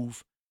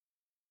prove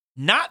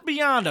not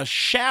beyond a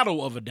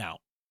shadow of a doubt,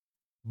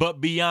 but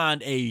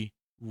beyond a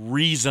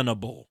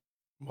reasonable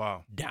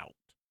doubt.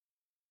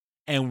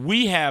 And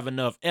we have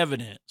enough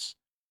evidence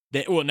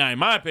that, well, now in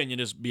my opinion,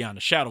 it's beyond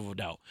a shadow of a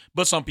doubt.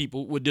 But some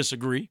people would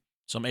disagree.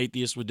 Some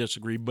atheists would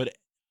disagree. But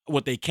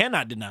what they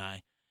cannot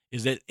deny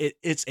is that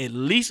it's at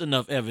least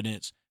enough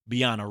evidence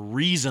beyond a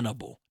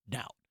reasonable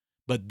doubt.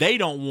 But they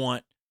don't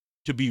want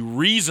to be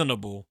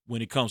reasonable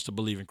when it comes to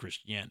believing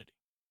Christianity.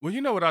 Well,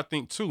 you know what I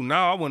think, too?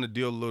 Now I want to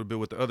deal a little bit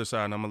with the other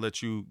side, and I'm going to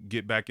let you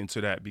get back into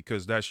that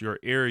because that's your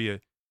area,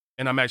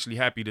 and I'm actually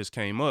happy this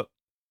came up.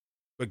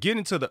 But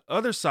getting to the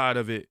other side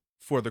of it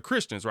for the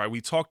Christians, right? We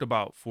talked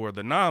about for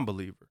the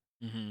non-believer.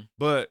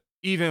 But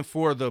even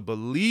for the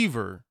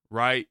believer,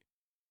 right?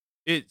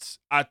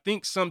 I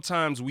think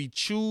sometimes we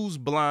choose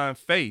blind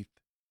faith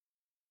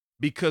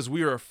because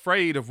we are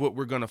afraid of what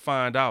we're going to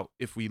find out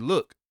if we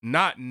look,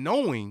 not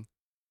knowing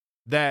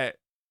that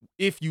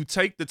if you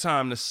take the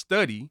time to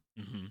study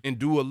Mm-hmm. and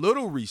do a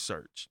little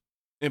research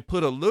and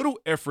put a little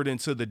effort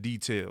into the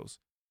details,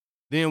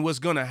 then what's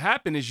going to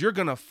happen is you're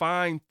going to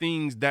find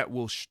things that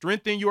will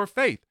strengthen your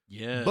faith.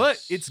 Yes.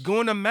 But it's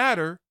going to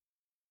matter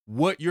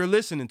what you're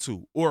listening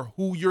to or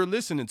who you're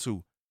listening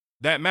to.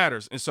 That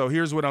matters. And so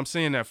here's what I'm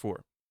saying that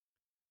for.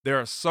 There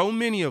are so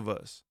many of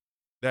us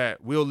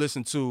that will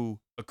listen to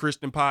a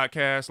Christian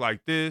podcast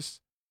like this,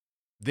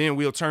 then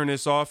we'll turn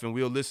this off and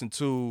we'll listen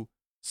to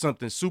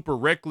something super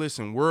reckless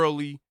and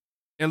worldly.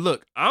 And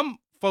look, I'm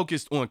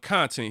focused on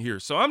content here.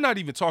 So I'm not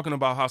even talking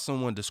about how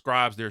someone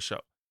describes their show.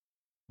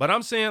 But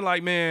I'm saying,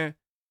 like, man,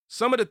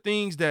 some of the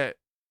things that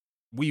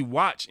we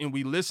watch and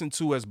we listen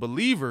to as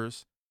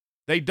believers,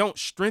 they don't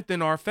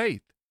strengthen our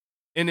faith.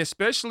 And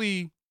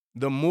especially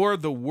the more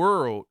the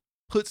world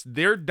puts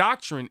their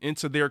doctrine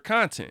into their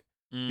content.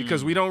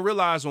 Because we don't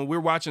realize when we're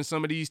watching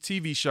some of these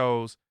TV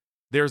shows,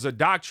 there's a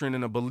doctrine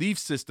and a belief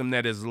system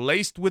that is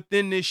laced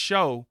within this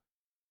show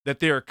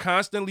that they're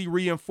constantly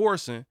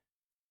reinforcing.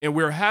 And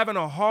we're having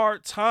a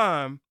hard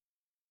time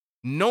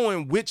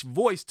knowing which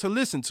voice to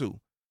listen to.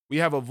 We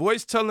have a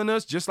voice telling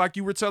us, just like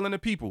you were telling the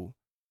people,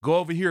 go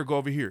over here, go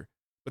over here.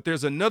 But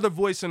there's another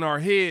voice in our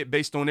head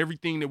based on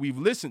everything that we've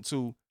listened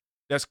to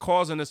that's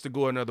causing us to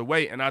go another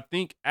way. And I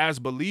think as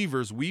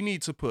believers, we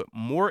need to put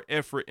more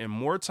effort and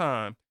more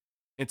time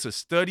into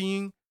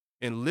studying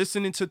and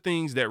listening to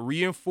things that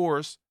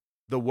reinforce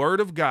the word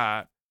of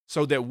God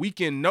so that we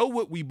can know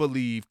what we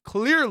believe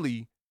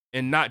clearly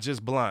and not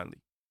just blindly.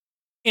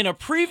 In a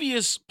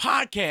previous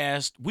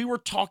podcast, we were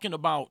talking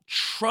about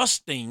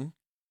trusting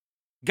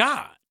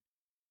God,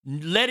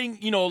 letting,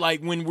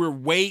 like when we're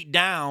weighed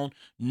down,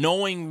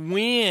 knowing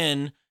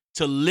when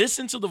to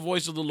listen to the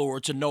voice of the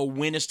Lord, to know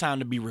when it's time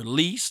to be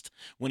released,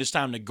 when it's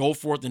time to go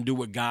forth and do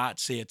what God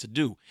said to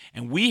do.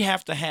 And we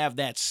have to have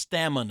that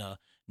stamina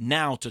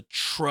now to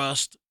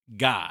trust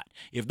God.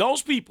 If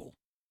those people,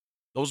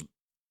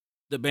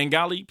 the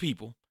Bengali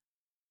people,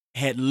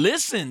 had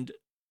listened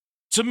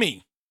to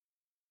me,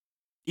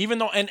 even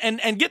though,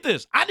 and get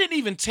this, I didn't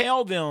even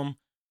tell them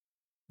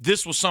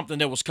this was something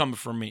that was coming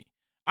from me.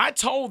 I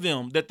told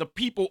them that the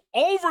people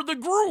over the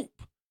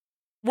group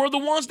were the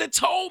ones that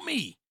told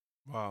me.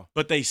 Wow.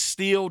 But they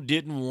still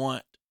didn't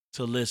want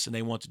to listen.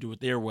 They want to do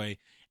it their way.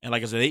 And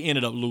like I said, they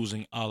ended up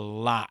losing a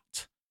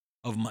lot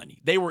of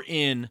money. They were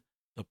in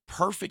the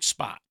perfect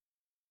spot,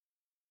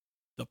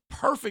 the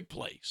perfect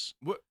place.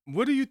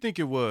 What do you think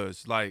it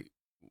was? Like,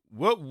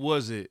 what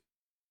was it?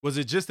 Was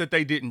it just that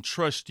they didn't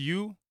trust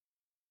you?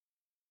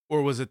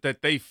 Or was it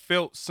that they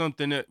felt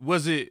something that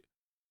was it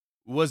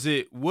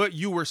what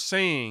you were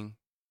saying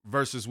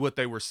versus what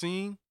they were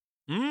seeing?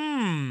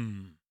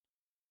 I'm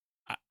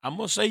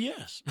going to say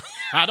yes.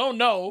 I don't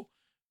know,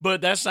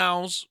 but that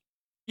sounds,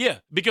 yeah,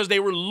 because they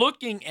were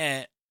looking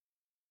at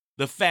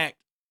the fact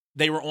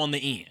they were on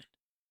the end.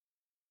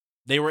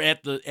 They were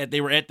at the end. They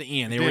were in the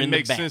back. Didn't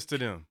make sense to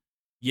them.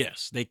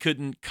 Yes, they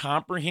couldn't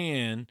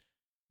comprehend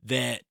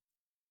that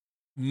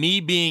me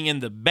being in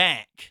the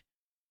back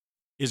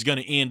is going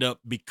to end up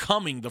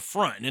becoming the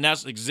front. And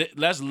that's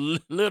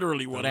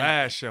literally what The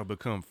happened. last shall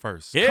become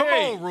first. Hey. Come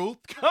on, Ruth.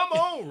 Come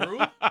on,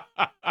 Ruth.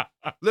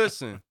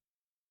 Listen,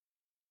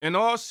 in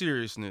all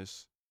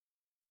seriousness,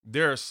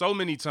 there are so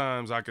many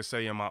times I could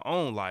say in my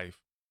own life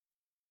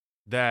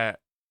that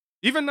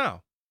even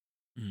now,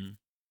 Mhm.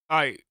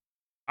 I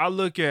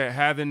look at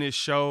having this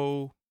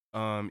show,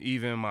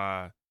 even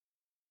my,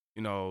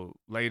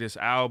 latest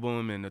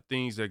album and the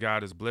things that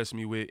God has blessed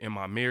me with in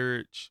my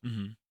marriage.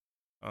 Mhm.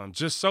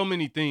 Just so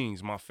many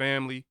things, my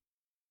family.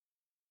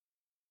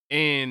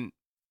 And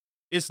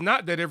it's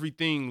not that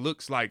everything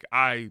looks like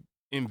I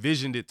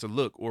envisioned it to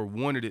look or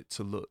wanted it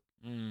to look.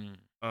 Mm.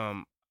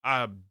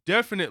 I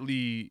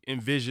definitely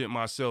envisioned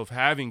myself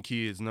having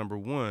kids, number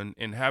one,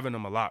 and having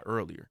them a lot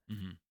earlier.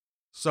 Mhm.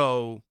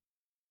 So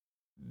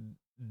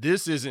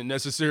this isn't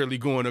necessarily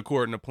going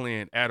according to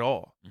plan at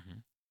all.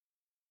 Mhm.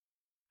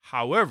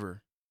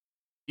 However,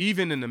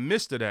 even in the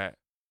midst of that,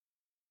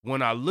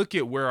 when I look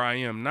at where I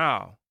am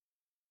now,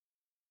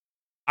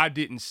 I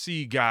didn't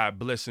see God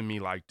blessing me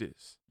like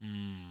this.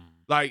 Mm.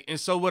 And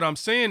so what I'm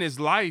saying is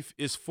life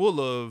is full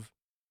of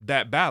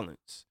that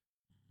balance.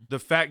 The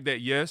fact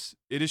that, yes,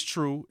 it is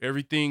true.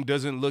 Everything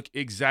doesn't look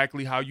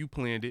exactly how you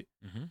planned it.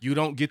 Mhm. You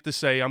don't get to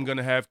say, I'm going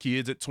to have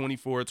kids at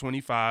 24 or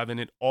 25, and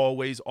it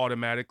always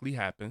automatically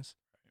happens.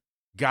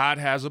 God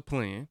has a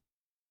plan.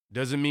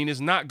 Doesn't mean it's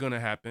not going to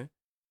happen.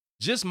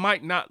 Just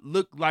might not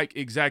look like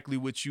exactly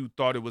what you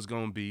thought it was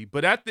going to be.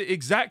 But at the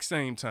exact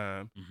same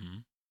time,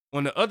 Mhm.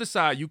 on the other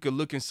side, you could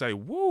look and say,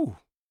 woo,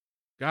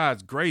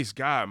 God's grace,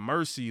 God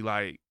mercy,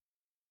 like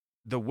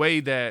the way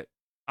that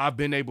I've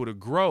been able to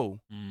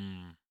grow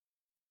Mm.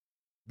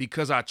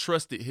 because I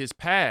trusted his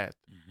path.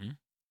 Mhm.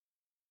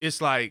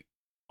 It's like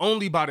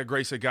only by the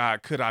grace of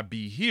God could I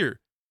be here.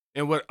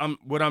 And what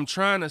I'm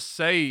trying to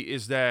say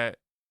is that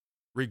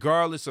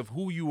regardless of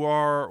who you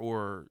are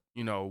or,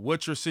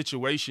 what your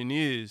situation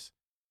is,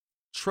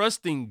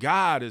 trusting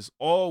God is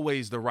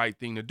always the right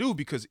thing to do,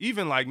 because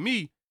even like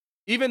me,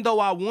 even though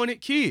I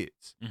wanted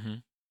kids,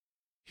 Mhm.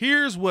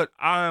 here's what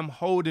I'm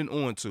holding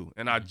on to,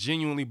 and I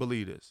genuinely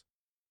believe this.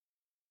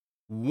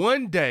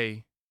 One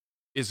day,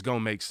 it's going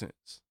to make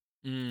sense.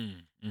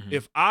 Mm-hmm.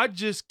 If I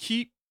just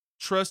keep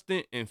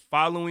trusting and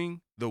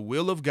following the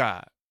will of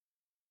God.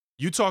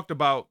 You talked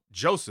about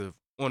Joseph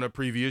on a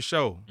previous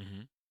show.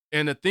 Mm-hmm.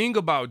 And the thing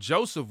about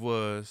Joseph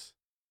was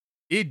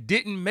it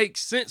didn't make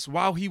sense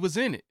while he was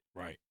in it.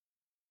 Right.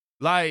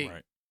 Like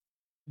Right.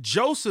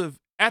 Joseph,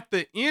 at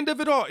the end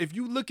of it all, if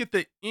you look at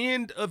the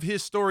end of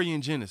his story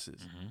in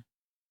Genesis, Mm-hmm.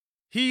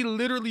 he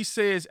literally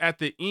says at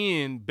the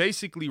end,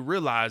 basically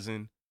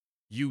realizing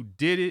you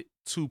did it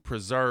to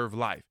preserve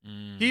life.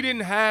 He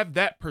didn't have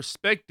that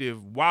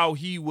perspective while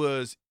he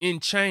was in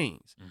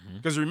chains. Mm-hmm.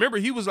 Because remember,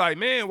 he was like,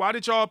 man, why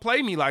did y'all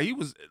play me? Like, he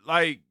was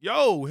like,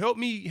 yo, help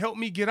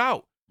me get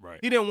out. Right.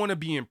 He didn't want to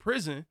be in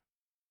prison.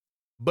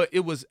 But it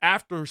was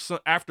after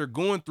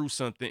going through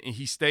something, and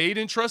he stayed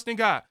in trust in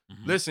God.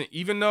 Mm-hmm. Listen,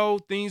 even though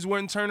things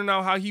weren't turning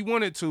out how he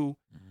wanted to,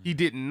 he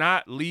did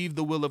not leave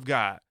the will of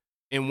God.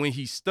 And when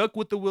he stuck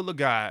with the will of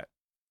God,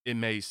 it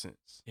made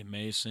sense. It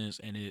made sense,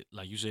 and it,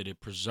 like you said, it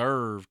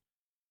preserved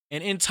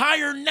an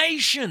entire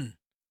nation.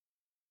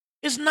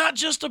 It's not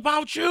just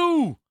about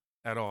you.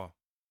 At all.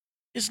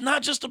 It's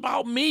not just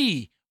about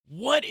me.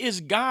 What is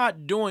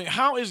God doing?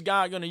 How is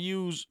God going to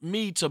use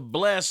me to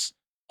bless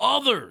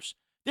others?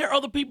 There are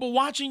other people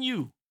watching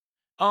you.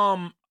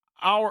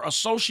 Our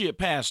associate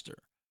pastor,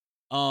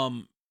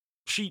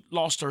 she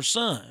lost her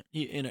son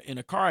in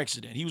a car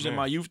accident. He was in Man.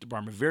 my youth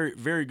department. Very,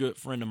 very good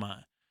friend of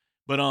mine.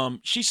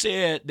 But she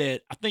said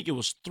that I think it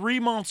was 3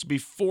 months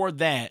before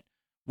that,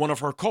 one of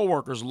her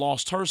coworkers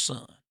lost her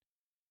son,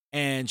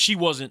 and she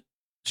wasn't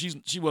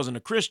a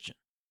Christian,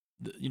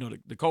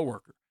 the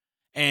coworker,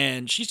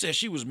 and she said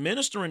she was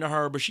ministering to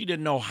her, but she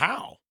didn't know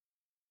how,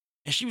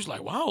 and she was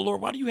like, "Wow,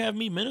 Lord, why do you have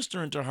me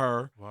ministering to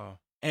her?" Wow.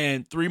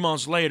 And 3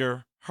 months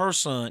later, her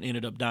son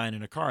ended up dying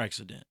in a car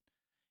accident,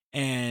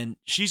 and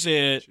she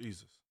said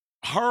Jesus.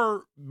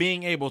 her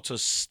being able to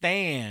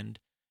stand,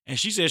 and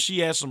she said she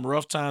had some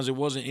rough times. It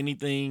wasn't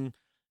anything,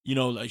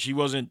 like she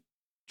wasn't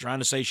trying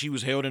to say she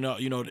was held in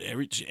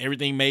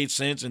everything made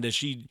sense and that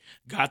she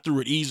got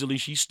through it easily.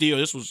 She still,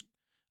 this was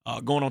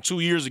going on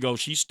 2 years ago.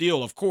 She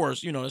still, of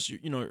course, that's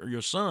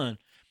your son.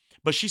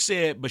 But she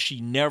said, but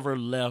she never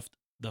left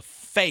the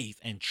faith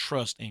and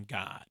trust in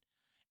God.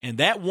 And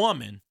that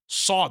woman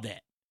saw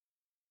that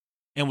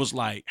and was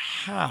like,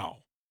 how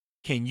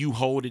can you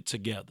hold it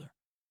together?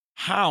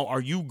 How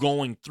are you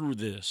going through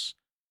this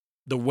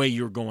the way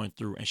you're going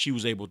through? And she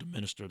was able to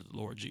minister to the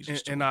Lord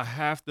Jesus. And I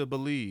have to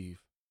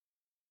believe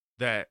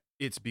that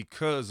it's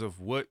because of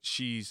what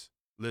she's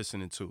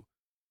listening to.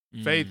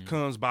 Faith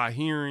comes by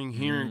hearing,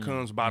 hearing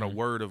comes by the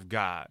word of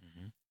God.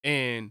 Mm-hmm.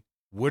 And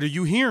what are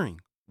you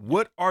hearing?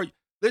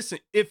 Listen,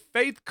 if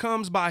faith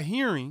comes by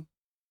hearing,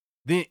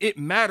 then it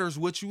matters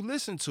what you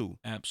listen to.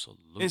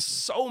 Absolutely. And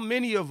so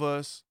many of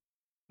us,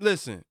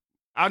 listen,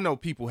 I know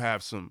people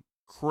have some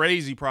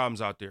crazy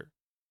problems out there.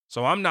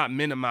 So I'm not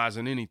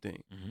minimizing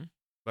anything. Mm-hmm.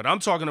 But I'm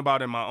talking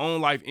about in my own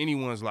life,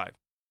 anyone's life.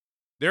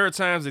 There are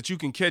times that you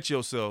can catch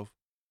yourself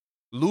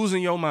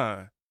losing your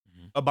mind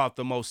about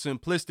the most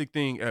simplistic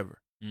thing ever.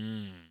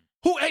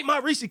 Who ate my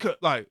Reese cup?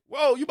 Like,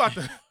 whoa, you about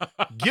to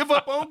give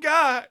up on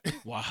God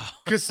Wow.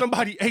 because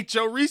somebody ate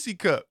your Reese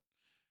cup.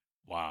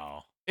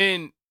 Wow.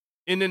 And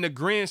in the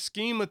grand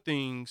scheme of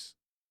things,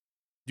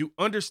 you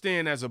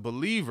understand as a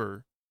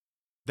believer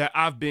that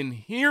I've been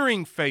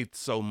hearing faith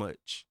so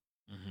much.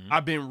 Mm-hmm.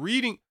 I've been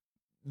reading,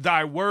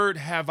 thy word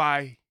have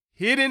I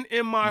hidden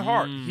in my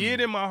heart,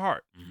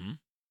 Mm-hmm.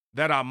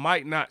 that I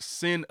might not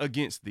sin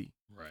against thee.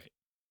 Right.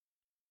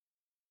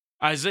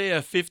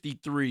 Isaiah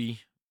 53,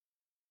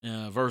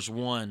 verse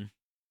 1,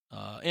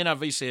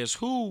 NIV says,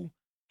 who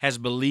has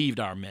believed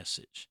our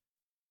message?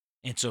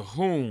 And to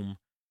whom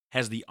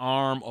has the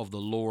arm of the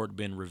Lord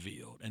been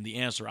revealed? And the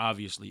answer,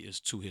 obviously, is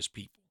to his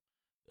people.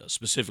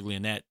 Specifically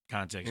in that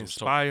context.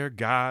 Inspire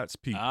God's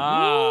people.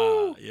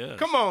 Ah, yes.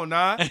 Come on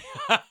now.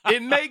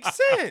 It makes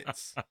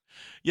sense.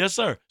 Yes,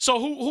 sir. So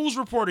whose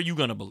report are you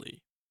going to believe?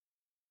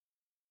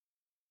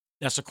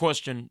 That's a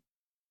question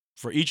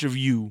for each of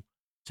you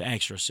to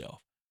ask yourself.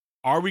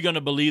 Are we going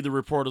to believe the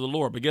report of the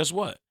Lord? But guess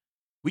what?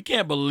 We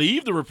can't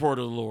believe the report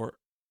of the Lord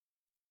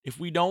if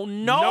we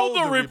don't know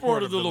the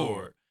report of the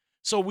Lord.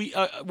 So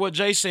what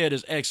Jay said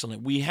is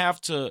excellent. We have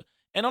to,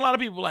 and a lot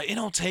of people are like, it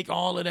don't take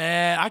all of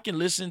that. I can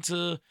listen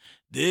to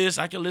this.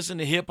 I can listen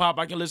to hip hop.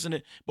 I can listen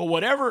to, but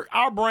whatever,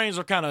 our brains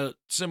are kind of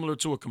similar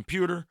to a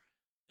computer.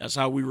 That's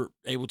how we were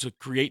able to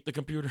create the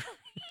computer.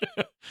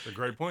 It's a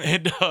great point.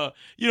 And,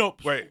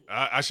 Wait,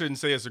 I shouldn't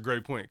say it's a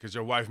great point because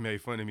your wife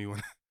made fun of me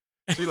when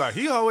she like,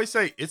 he always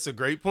say it's a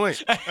great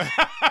point.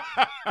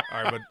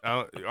 All right,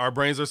 but our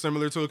brains are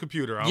similar to a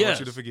computer. I don't want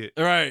you to forget.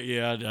 Right.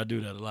 Yeah, I do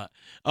that a lot.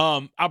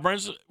 Our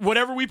brains,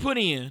 whatever we put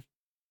in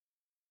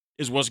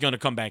is what's going to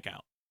come back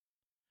out.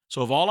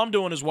 So if all I'm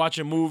doing is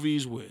watching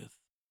movies with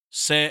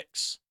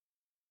sex,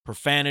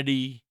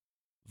 profanity,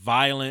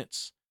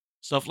 violence,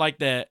 stuff like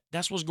that,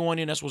 that's what's going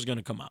in. That's what's going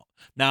to come out.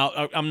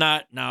 Now, I'm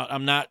not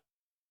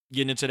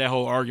getting into that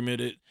whole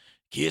argument.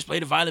 kids play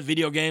the violent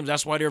video games.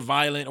 That's why they're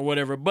violent or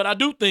whatever. But I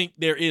do think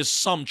there is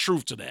some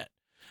truth to that.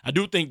 I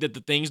do think that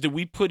the things that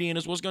we put in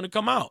is what's going to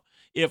come out.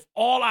 If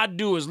all I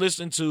do is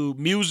listen to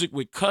music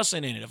with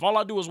cussing in it, if all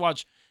I do is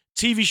watch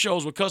TV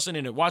shows with cussing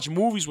in it, watch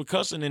movies with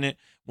cussing in it,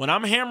 when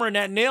I'm hammering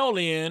that nail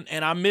in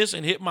and I miss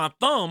and hit my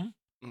thumb,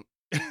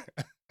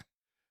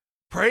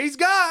 Praise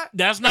God.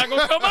 that's not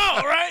going to come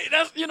out, right?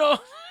 That's,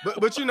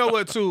 But you know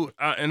what, too,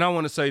 and I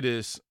want to say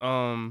this.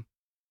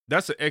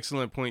 That's an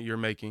excellent point you're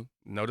making.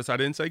 Notice I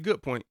didn't say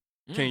good point,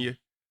 can you?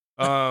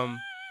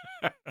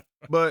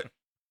 But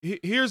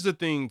here's the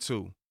thing,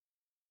 too.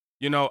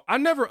 I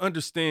never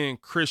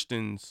understand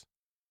Christians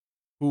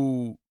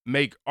who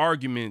make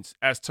arguments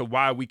as to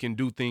why we can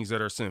do things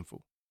that are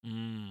sinful.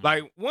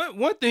 Like,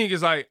 one thing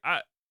is, like,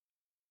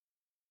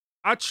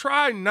 I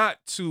try not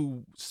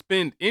to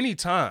spend any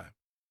time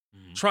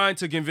trying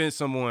to convince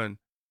someone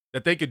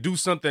that they could do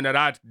something that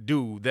I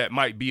do that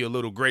might be a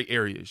little gray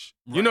area-ish.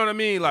 Right. You know what I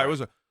mean? Like, it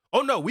was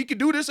oh, no, we could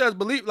do this as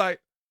belief.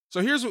 Like,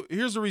 so here's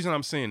the reason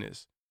I'm saying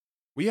this.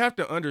 We have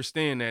to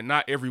understand that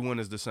not everyone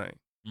is the same.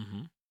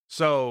 Mm-hmm.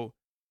 So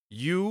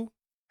you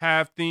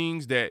have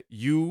things that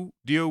you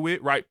deal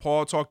with, right?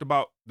 Paul talked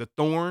about the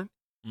thorn,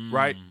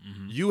 right?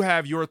 Mm-hmm. You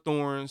have your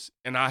thorns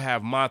and I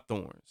have my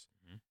thorns.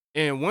 Mm-hmm.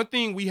 And one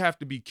thing we have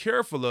to be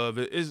careful of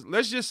is,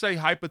 let's just say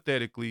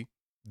hypothetically,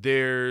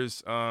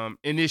 there's an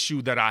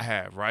issue that I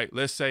have, right?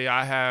 Let's say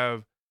I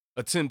have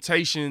a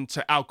temptation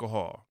to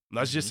alcohol.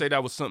 Let's just say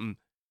that was something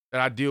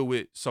that I deal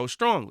with so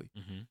strongly.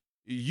 Mm-hmm.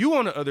 You,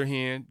 on the other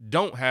hand,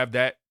 don't have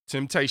that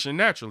temptation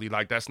naturally.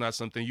 Like, that's not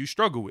something you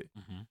struggle with.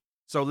 Mm-hmm.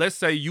 So let's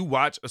say you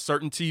watch a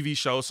certain TV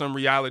show, some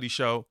reality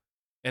show,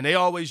 and they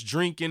always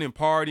drinking and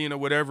partying or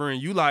whatever,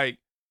 and you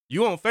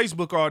on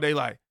Facebook all day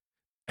like,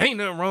 ain't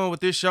nothing wrong with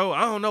this show.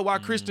 I don't know why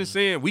Christians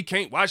saying we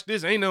can't watch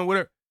this, ain't nothing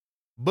whatever.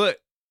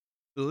 But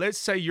let's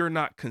say you're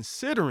not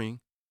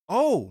considering,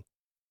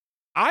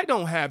 I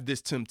don't have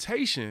this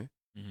temptation,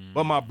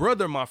 but my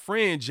brother, my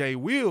friend, Jay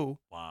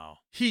Will,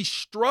 he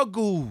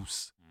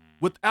struggles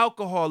with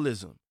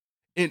alcoholism.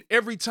 And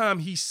every time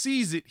he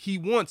sees it, he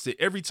wants it.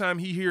 Every time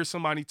he hears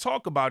somebody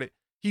talk about it,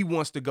 he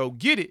wants to go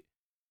get it.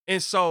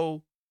 And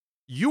so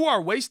you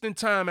are wasting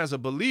time as a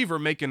believer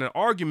making an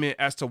argument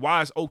as to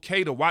why it's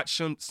okay to watch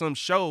some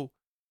show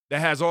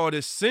that has all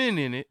this sin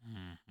in it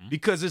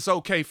because it's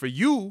okay for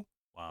you,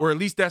 or at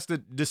least that's the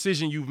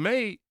decision you've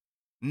made,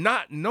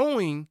 not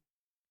knowing,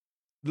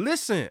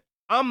 listen,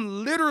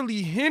 I'm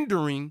literally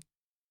hindering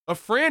a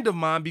friend of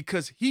mine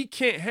because he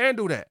can't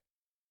handle that.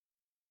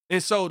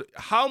 And so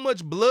how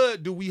much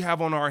blood do we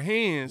have on our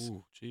hands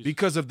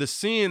because of the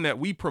sin that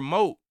we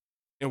promote?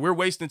 And we're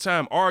wasting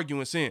time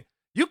arguing, saying,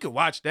 you can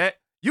watch that.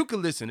 You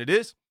can listen to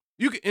this.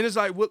 And it's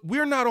like,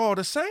 we're not all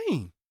the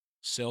same.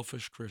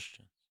 Selfish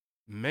Christians.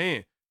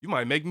 Man, you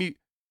might make me,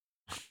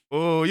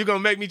 you're going to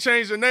make me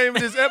change the name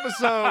of this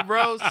episode,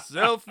 bro.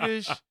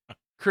 Selfish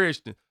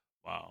Christian.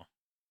 Wow.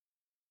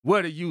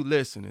 What are you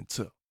listening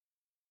to?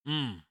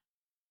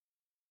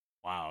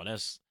 Wow,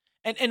 that's,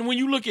 and when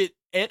you look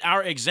at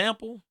our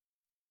example,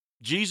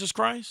 Jesus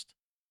Christ,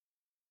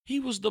 he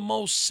was the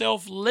most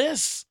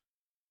selfless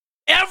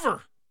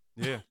ever.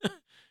 Yeah.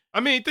 I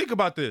mean, think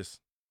about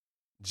this.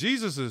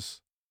 Jesus is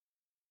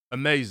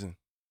amazing.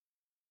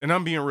 And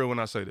I'm being real when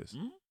I say this.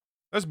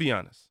 Let's be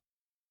honest.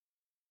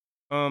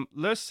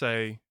 Let's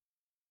say,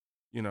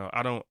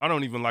 I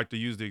don't even like to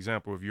use the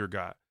example of your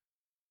God.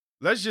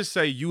 Let's just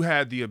say you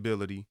had the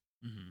ability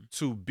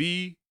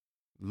to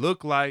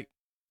look like,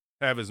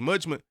 have as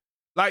much money.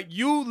 Like,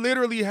 you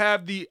literally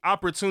have the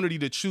opportunity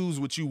to choose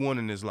what you want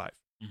in this life.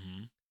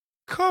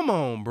 Come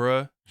on,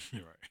 bruh.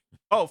 Right.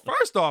 Oh,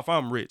 first off,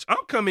 I'm rich.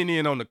 I'm coming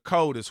in on the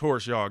coldest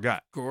horse y'all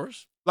got. Of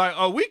course.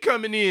 Like, we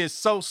coming in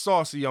so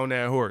saucy on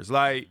that horse.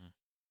 Like,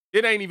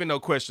 it ain't even no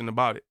question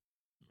about it.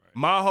 Right.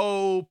 My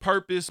whole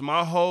purpose,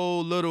 my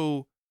whole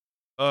little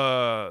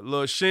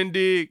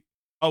shindig,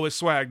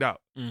 it's swagged out.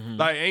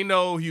 Like, ain't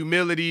no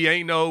humility,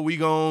 ain't no we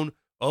gon',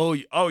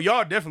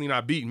 y'all definitely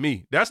not beating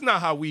me. That's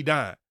not how we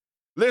dying.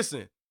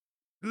 Listen,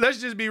 let's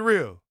just be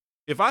real.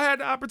 If I had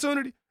the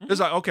opportunity,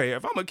 it's like, okay,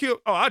 if I'm gonna kill,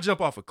 I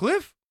jump off a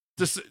cliff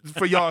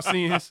for y'all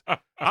sins.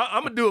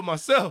 I'm gonna do it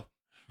myself.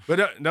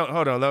 But no,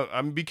 hold on.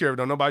 I'm be careful.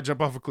 Don't nobody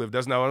jump off a cliff.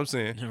 That's not what I'm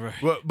saying.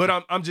 Right.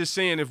 But I'm just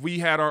saying, if we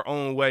had our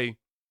own way,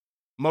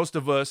 most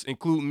of us,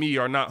 including me,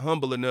 are not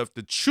humble enough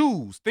to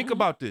choose. Think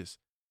about this.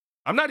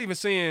 I'm not even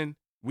saying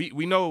we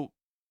know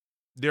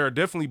there are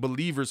definitely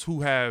believers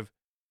who have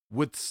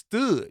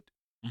withstood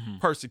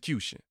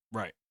persecution.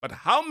 Right. But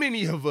how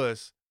many of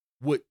us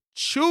would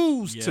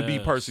choose to be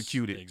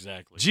persecuted?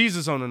 Exactly.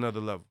 Jesus on another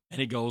level. And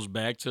it goes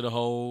back to the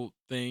whole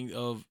thing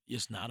of,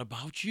 it's not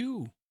about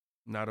you.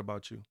 Not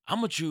about you. I'm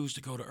going to choose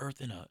to go to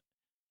earth I'm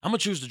going to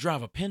choose to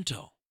drive a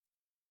Pinto.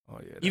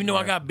 Oh, yeah. Even though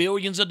I got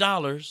billions of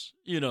dollars,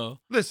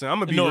 Listen, I'm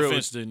going to be no real. No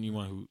offense to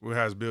anyone who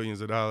has billions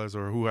of dollars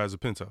or who has a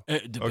Pinto.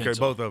 Okay, Pinto.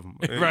 Both of them.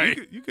 Right.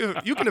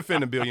 You can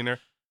offend a billionaire.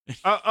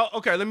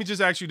 Okay, let me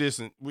just ask you this.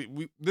 And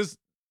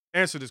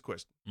answer this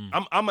question.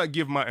 I'm going to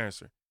give my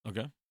answer.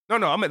 Okay. No,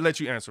 I'm going to let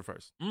you answer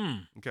first.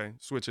 Okay,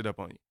 switch it up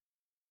on you.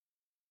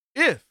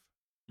 If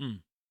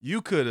Mm.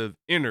 you could have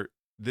entered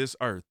this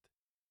earth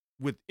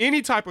with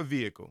any type of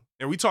vehicle,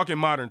 and we talking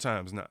modern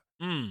times now,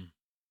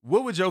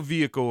 what would your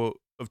vehicle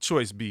of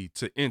choice be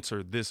to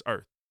enter this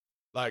earth?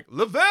 Like,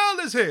 Lavelle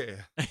is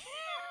here.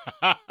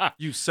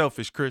 You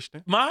selfish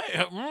Christian.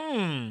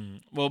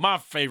 Well, my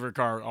favorite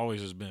car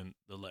always has been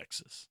the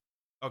Lexus.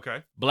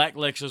 Okay. Black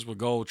Lexus with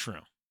gold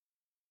trim.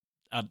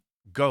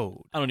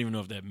 Gold. I don't even know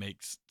if that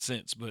makes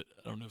sense, but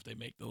I don't know if they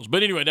make those.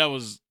 But anyway, that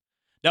was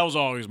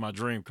always my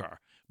dream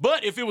car.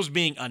 But if it was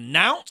being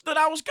announced that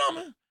I was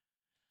coming,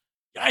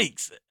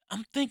 yikes,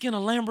 I'm thinking a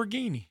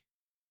Lamborghini.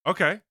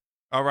 Okay.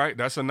 All right.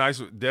 That's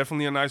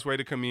definitely a nice way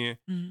to come in.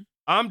 Mm-hmm.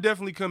 I'm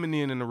definitely coming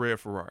in a red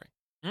Ferrari.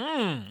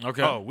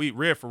 Okay. Oh,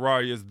 red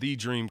Ferrari is the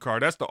dream car.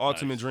 That's the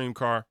ultimate dream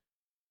car.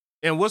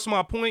 And what's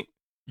my point?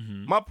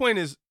 Mm-hmm. My point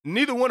is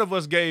neither one of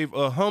us gave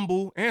a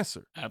humble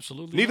answer.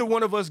 Absolutely. Neither not.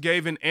 one of us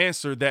gave an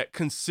answer that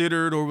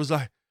considered or was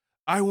like,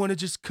 I want to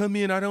just come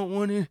in. I don't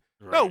want to.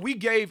 Right. No, we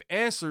gave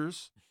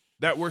answers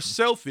that were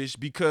selfish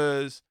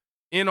because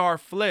in our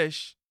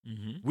flesh,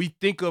 we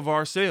think of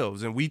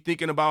ourselves and we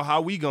thinking about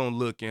how we gonna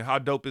look and how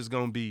dope it's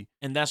gonna be.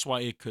 And that's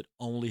why it could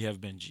only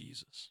have been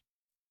Jesus.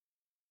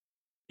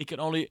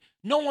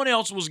 No one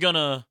else was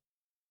gonna,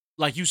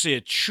 like you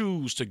said,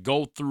 choose to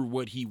go through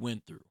what he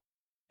went through.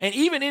 And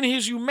even in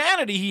his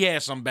humanity, he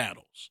had some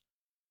battles.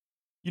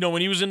 You know,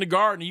 when he was in the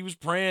garden, he was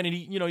praying and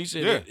he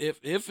said,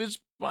 if it's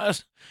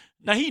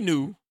now he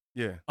knew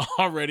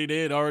already, they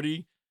had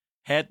already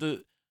had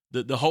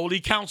the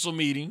holy council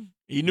meeting.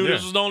 He knew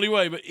this was the only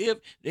way. But if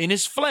in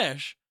his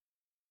flesh,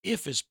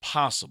 if it's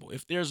possible,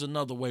 if there's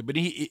another way. But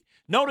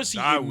notice he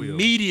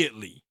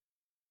immediately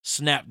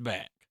snapped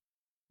back.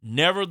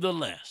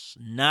 Nevertheless,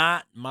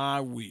 not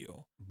my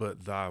will,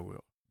 but thy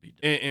will.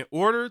 In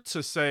order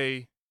to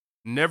say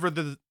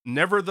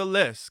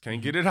nevertheless,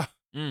 can't get it out.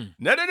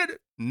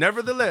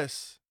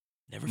 Nevertheless.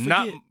 Never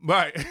forget.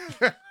 Right.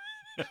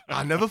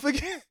 I'll never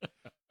forget.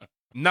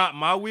 Not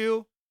my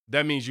will,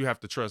 that means you have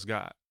to trust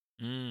God.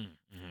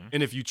 Mm-hmm.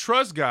 And if you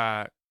trust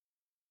God,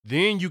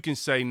 then you can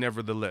say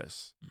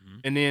nevertheless. Mm-hmm.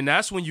 And then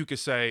that's when you can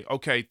say,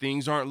 okay,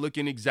 things aren't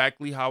looking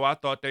exactly how I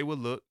thought they would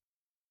look,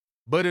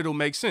 but it'll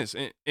make sense.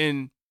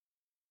 And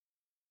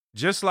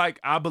just like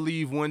I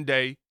believe one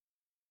day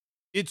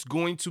it's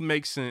going to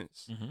make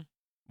sense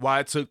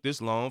why it took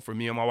this long for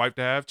me and my wife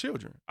to have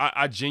children.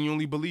 I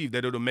genuinely believe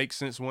that it'll make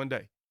sense one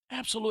day.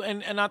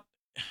 Absolutely. And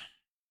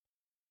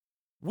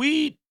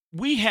we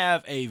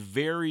have a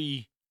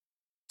very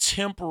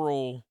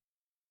temporal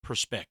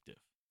perspective.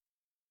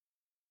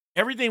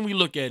 Everything we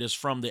look at is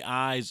from the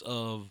eyes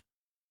of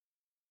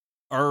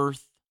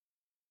earth,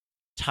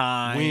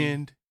 time,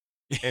 wind,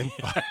 and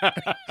fire.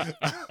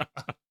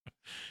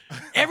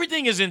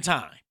 Everything is in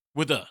time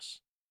with us.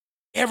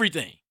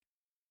 Everything.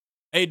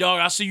 Hey, dog,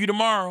 I'll see you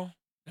tomorrow.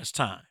 That's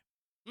time.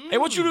 Hey,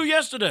 what you do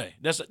yesterday?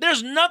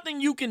 There's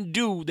nothing you can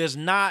do that's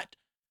not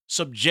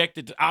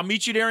subjected to. I'll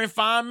meet you there in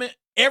 5 minutes.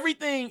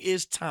 Everything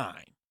is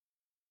time.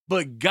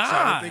 But God,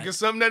 trying to think of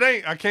something that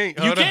ain't. I can't.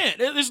 You can't.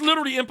 It's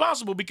literally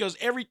impossible because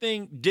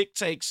everything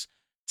dictates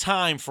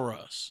time for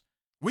us.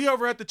 We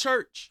over at the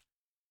church.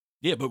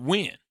 Yeah, but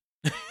when?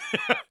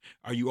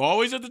 Are you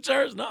always at the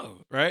church?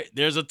 No, right?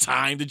 There's a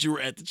time that you were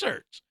at the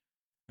church,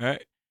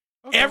 right?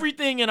 Okay.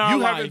 Everything in our life.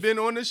 You haven't been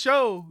on the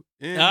show.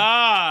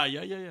 Yeah.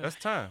 That's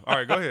time. All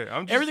right, go ahead.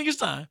 Everything is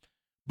time.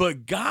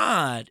 But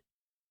God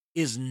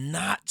is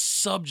not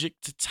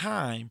subject to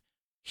time.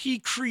 He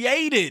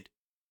created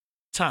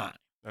time.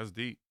 That's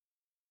deep.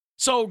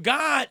 So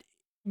God,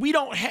 we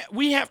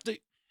have to,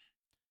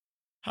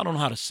 I don't know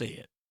how to say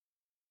it.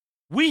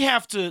 We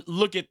have to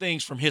look at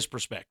things from his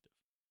perspective.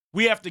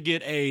 We have to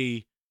get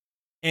an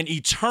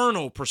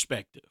eternal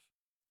perspective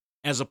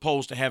as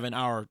opposed to having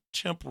our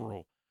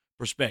temporal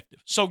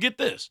perspective. So get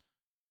this.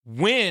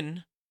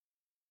 When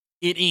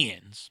it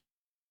ends,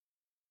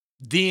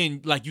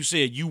 then, like you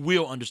said, you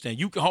will understand.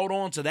 You can hold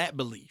on to that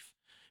belief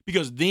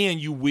because then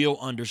you will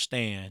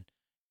understand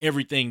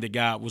everything that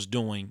God was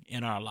doing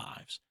in our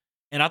lives.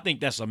 And I think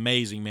that's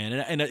amazing, man.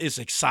 And it's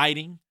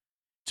exciting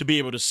to be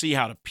able to see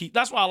how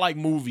that's why I like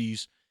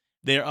movies.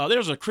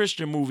 There's a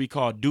Christian movie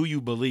called Do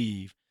You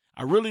Believe?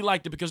 I really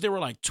liked it because there were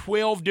like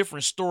 12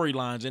 different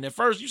storylines. And at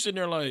first you sitting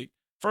there like,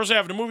 first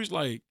half of the movie's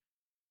like,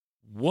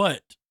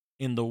 what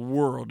in the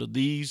world do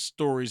these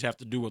stories have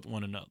to do with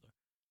one another?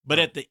 But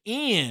at the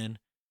end,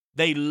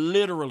 they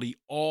literally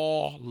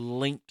all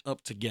linked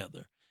up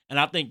together. And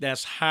I think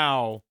that's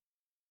how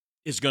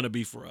it's going to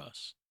be for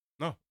us.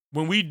 No.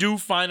 When we do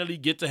finally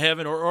get to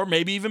heaven, or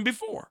maybe even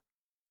before.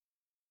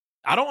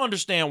 I don't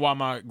understand why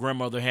my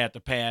grandmother had to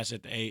pass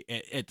at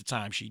the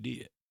time she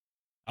did.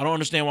 I don't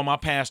understand why my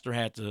pastor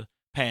had to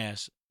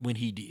pass when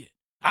he did.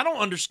 I don't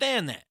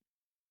understand that.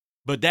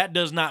 But that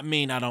does not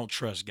mean I don't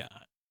trust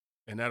God.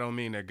 And that don't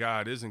mean that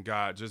God isn't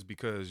God just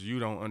because you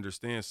don't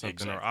understand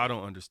something or I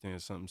don't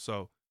understand something.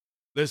 So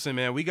listen,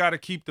 man, we got to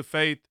keep the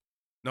faith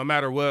no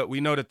matter what.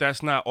 We know that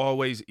that's not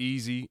always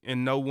easy,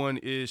 and no one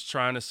is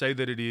trying to say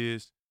that it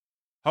is.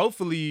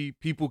 Hopefully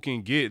people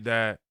can get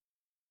that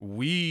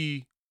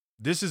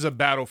this is a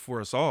battle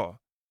for us all.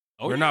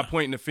 We're not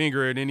pointing the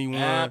finger at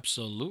anyone.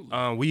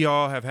 Absolutely. We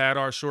all have had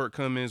our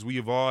shortcomings. We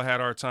have all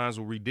had our times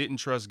where we didn't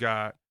trust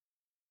God.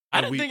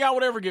 I didn't think I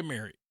would ever get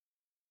married.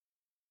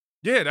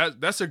 Yeah,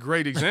 that's a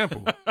great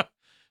example.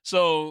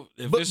 So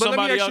if there's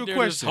somebody out there that's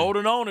question.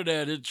 holding on to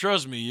that,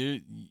 trust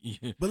me.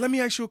 But let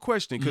me ask you a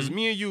question, because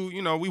me and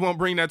you know, we won't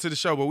bring that to the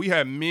show, but we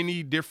had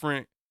many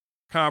different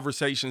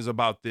conversations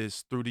about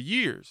this through the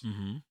years.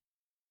 Mm-hmm.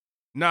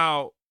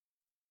 Now,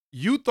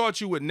 you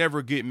thought you would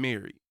never get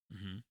married.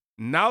 Mm-hmm.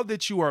 Now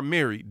that you are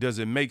married, does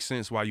it make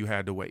sense why you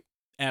had to wait?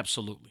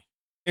 Absolutely.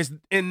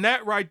 And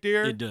that right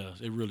there. It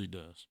does. It really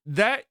does.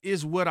 That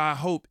is what I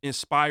hope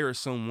inspires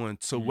someone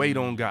to wait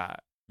on God.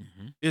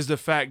 Mm-hmm. Is the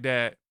fact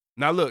that,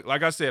 now look,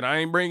 like I said, I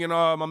ain't bringing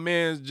all my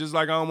mans, just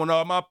like I don't want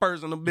all my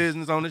personal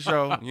business on the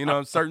show. You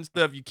know, certain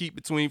stuff you keep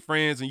between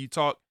friends and you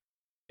talk.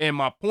 And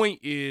my point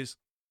is,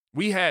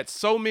 we had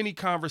so many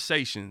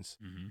conversations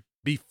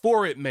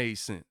before it made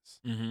sense.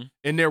 Mm-hmm.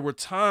 And there were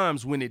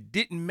times when it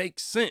didn't make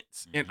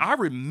sense. And I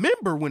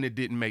remember when it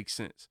didn't make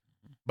sense.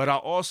 But I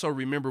also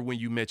remember when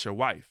you met your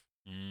wife.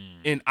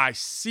 And I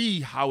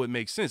see how it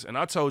makes sense. And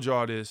I told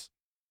y'all this.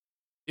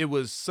 It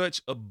was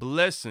such a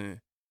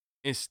blessing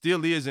and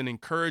still is an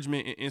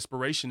encouragement and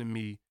inspiration to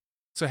me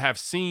to have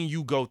seen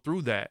you go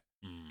through that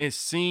and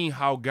seeing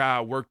how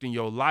God worked in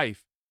your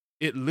life.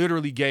 It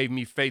literally gave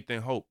me faith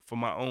and hope for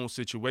my own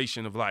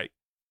situation of like,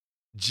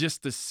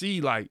 just to see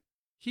like,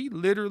 he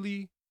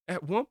literally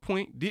at one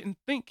point didn't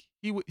think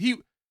he would.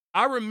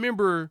 I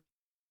remember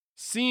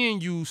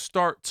seeing you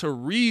start to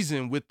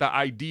reason with the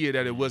idea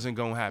that it wasn't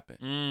going to happen.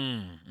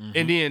 Mm-hmm.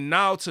 And then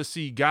now to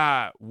see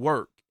God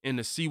work and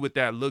to see what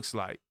that looks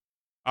like.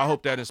 I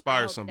hope that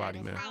inspires somebody,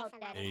 man.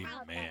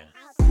 Amen.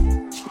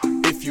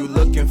 If you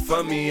looking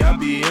for me, I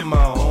be in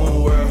my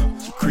own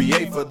world.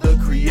 Create for the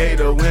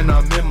creator when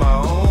I'm in my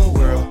own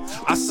world.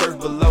 I surf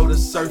below the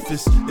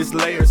surface, it's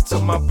layers to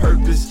my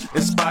purpose.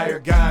 Inspire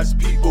God's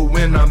people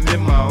when I'm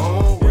in my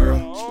own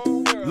world.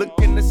 Look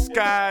in the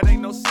sky,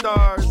 ain't no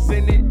stars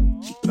in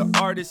it. The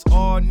art is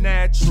all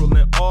natural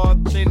and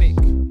authentic.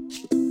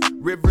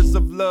 Rivers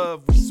of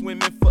love, we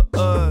swimming for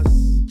us.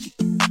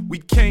 We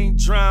can't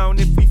drown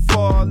if we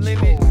fall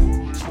in it.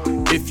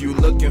 If you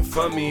looking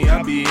for me,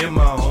 I be in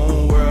my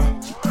own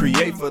world.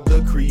 Create for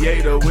the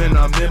creator when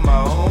I'm in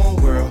my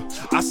own world.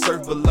 I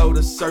surf below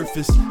the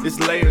surface, it's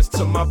layers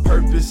to my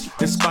purpose.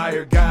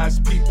 Inspire God's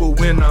people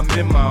when I'm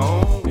in my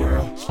own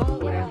world.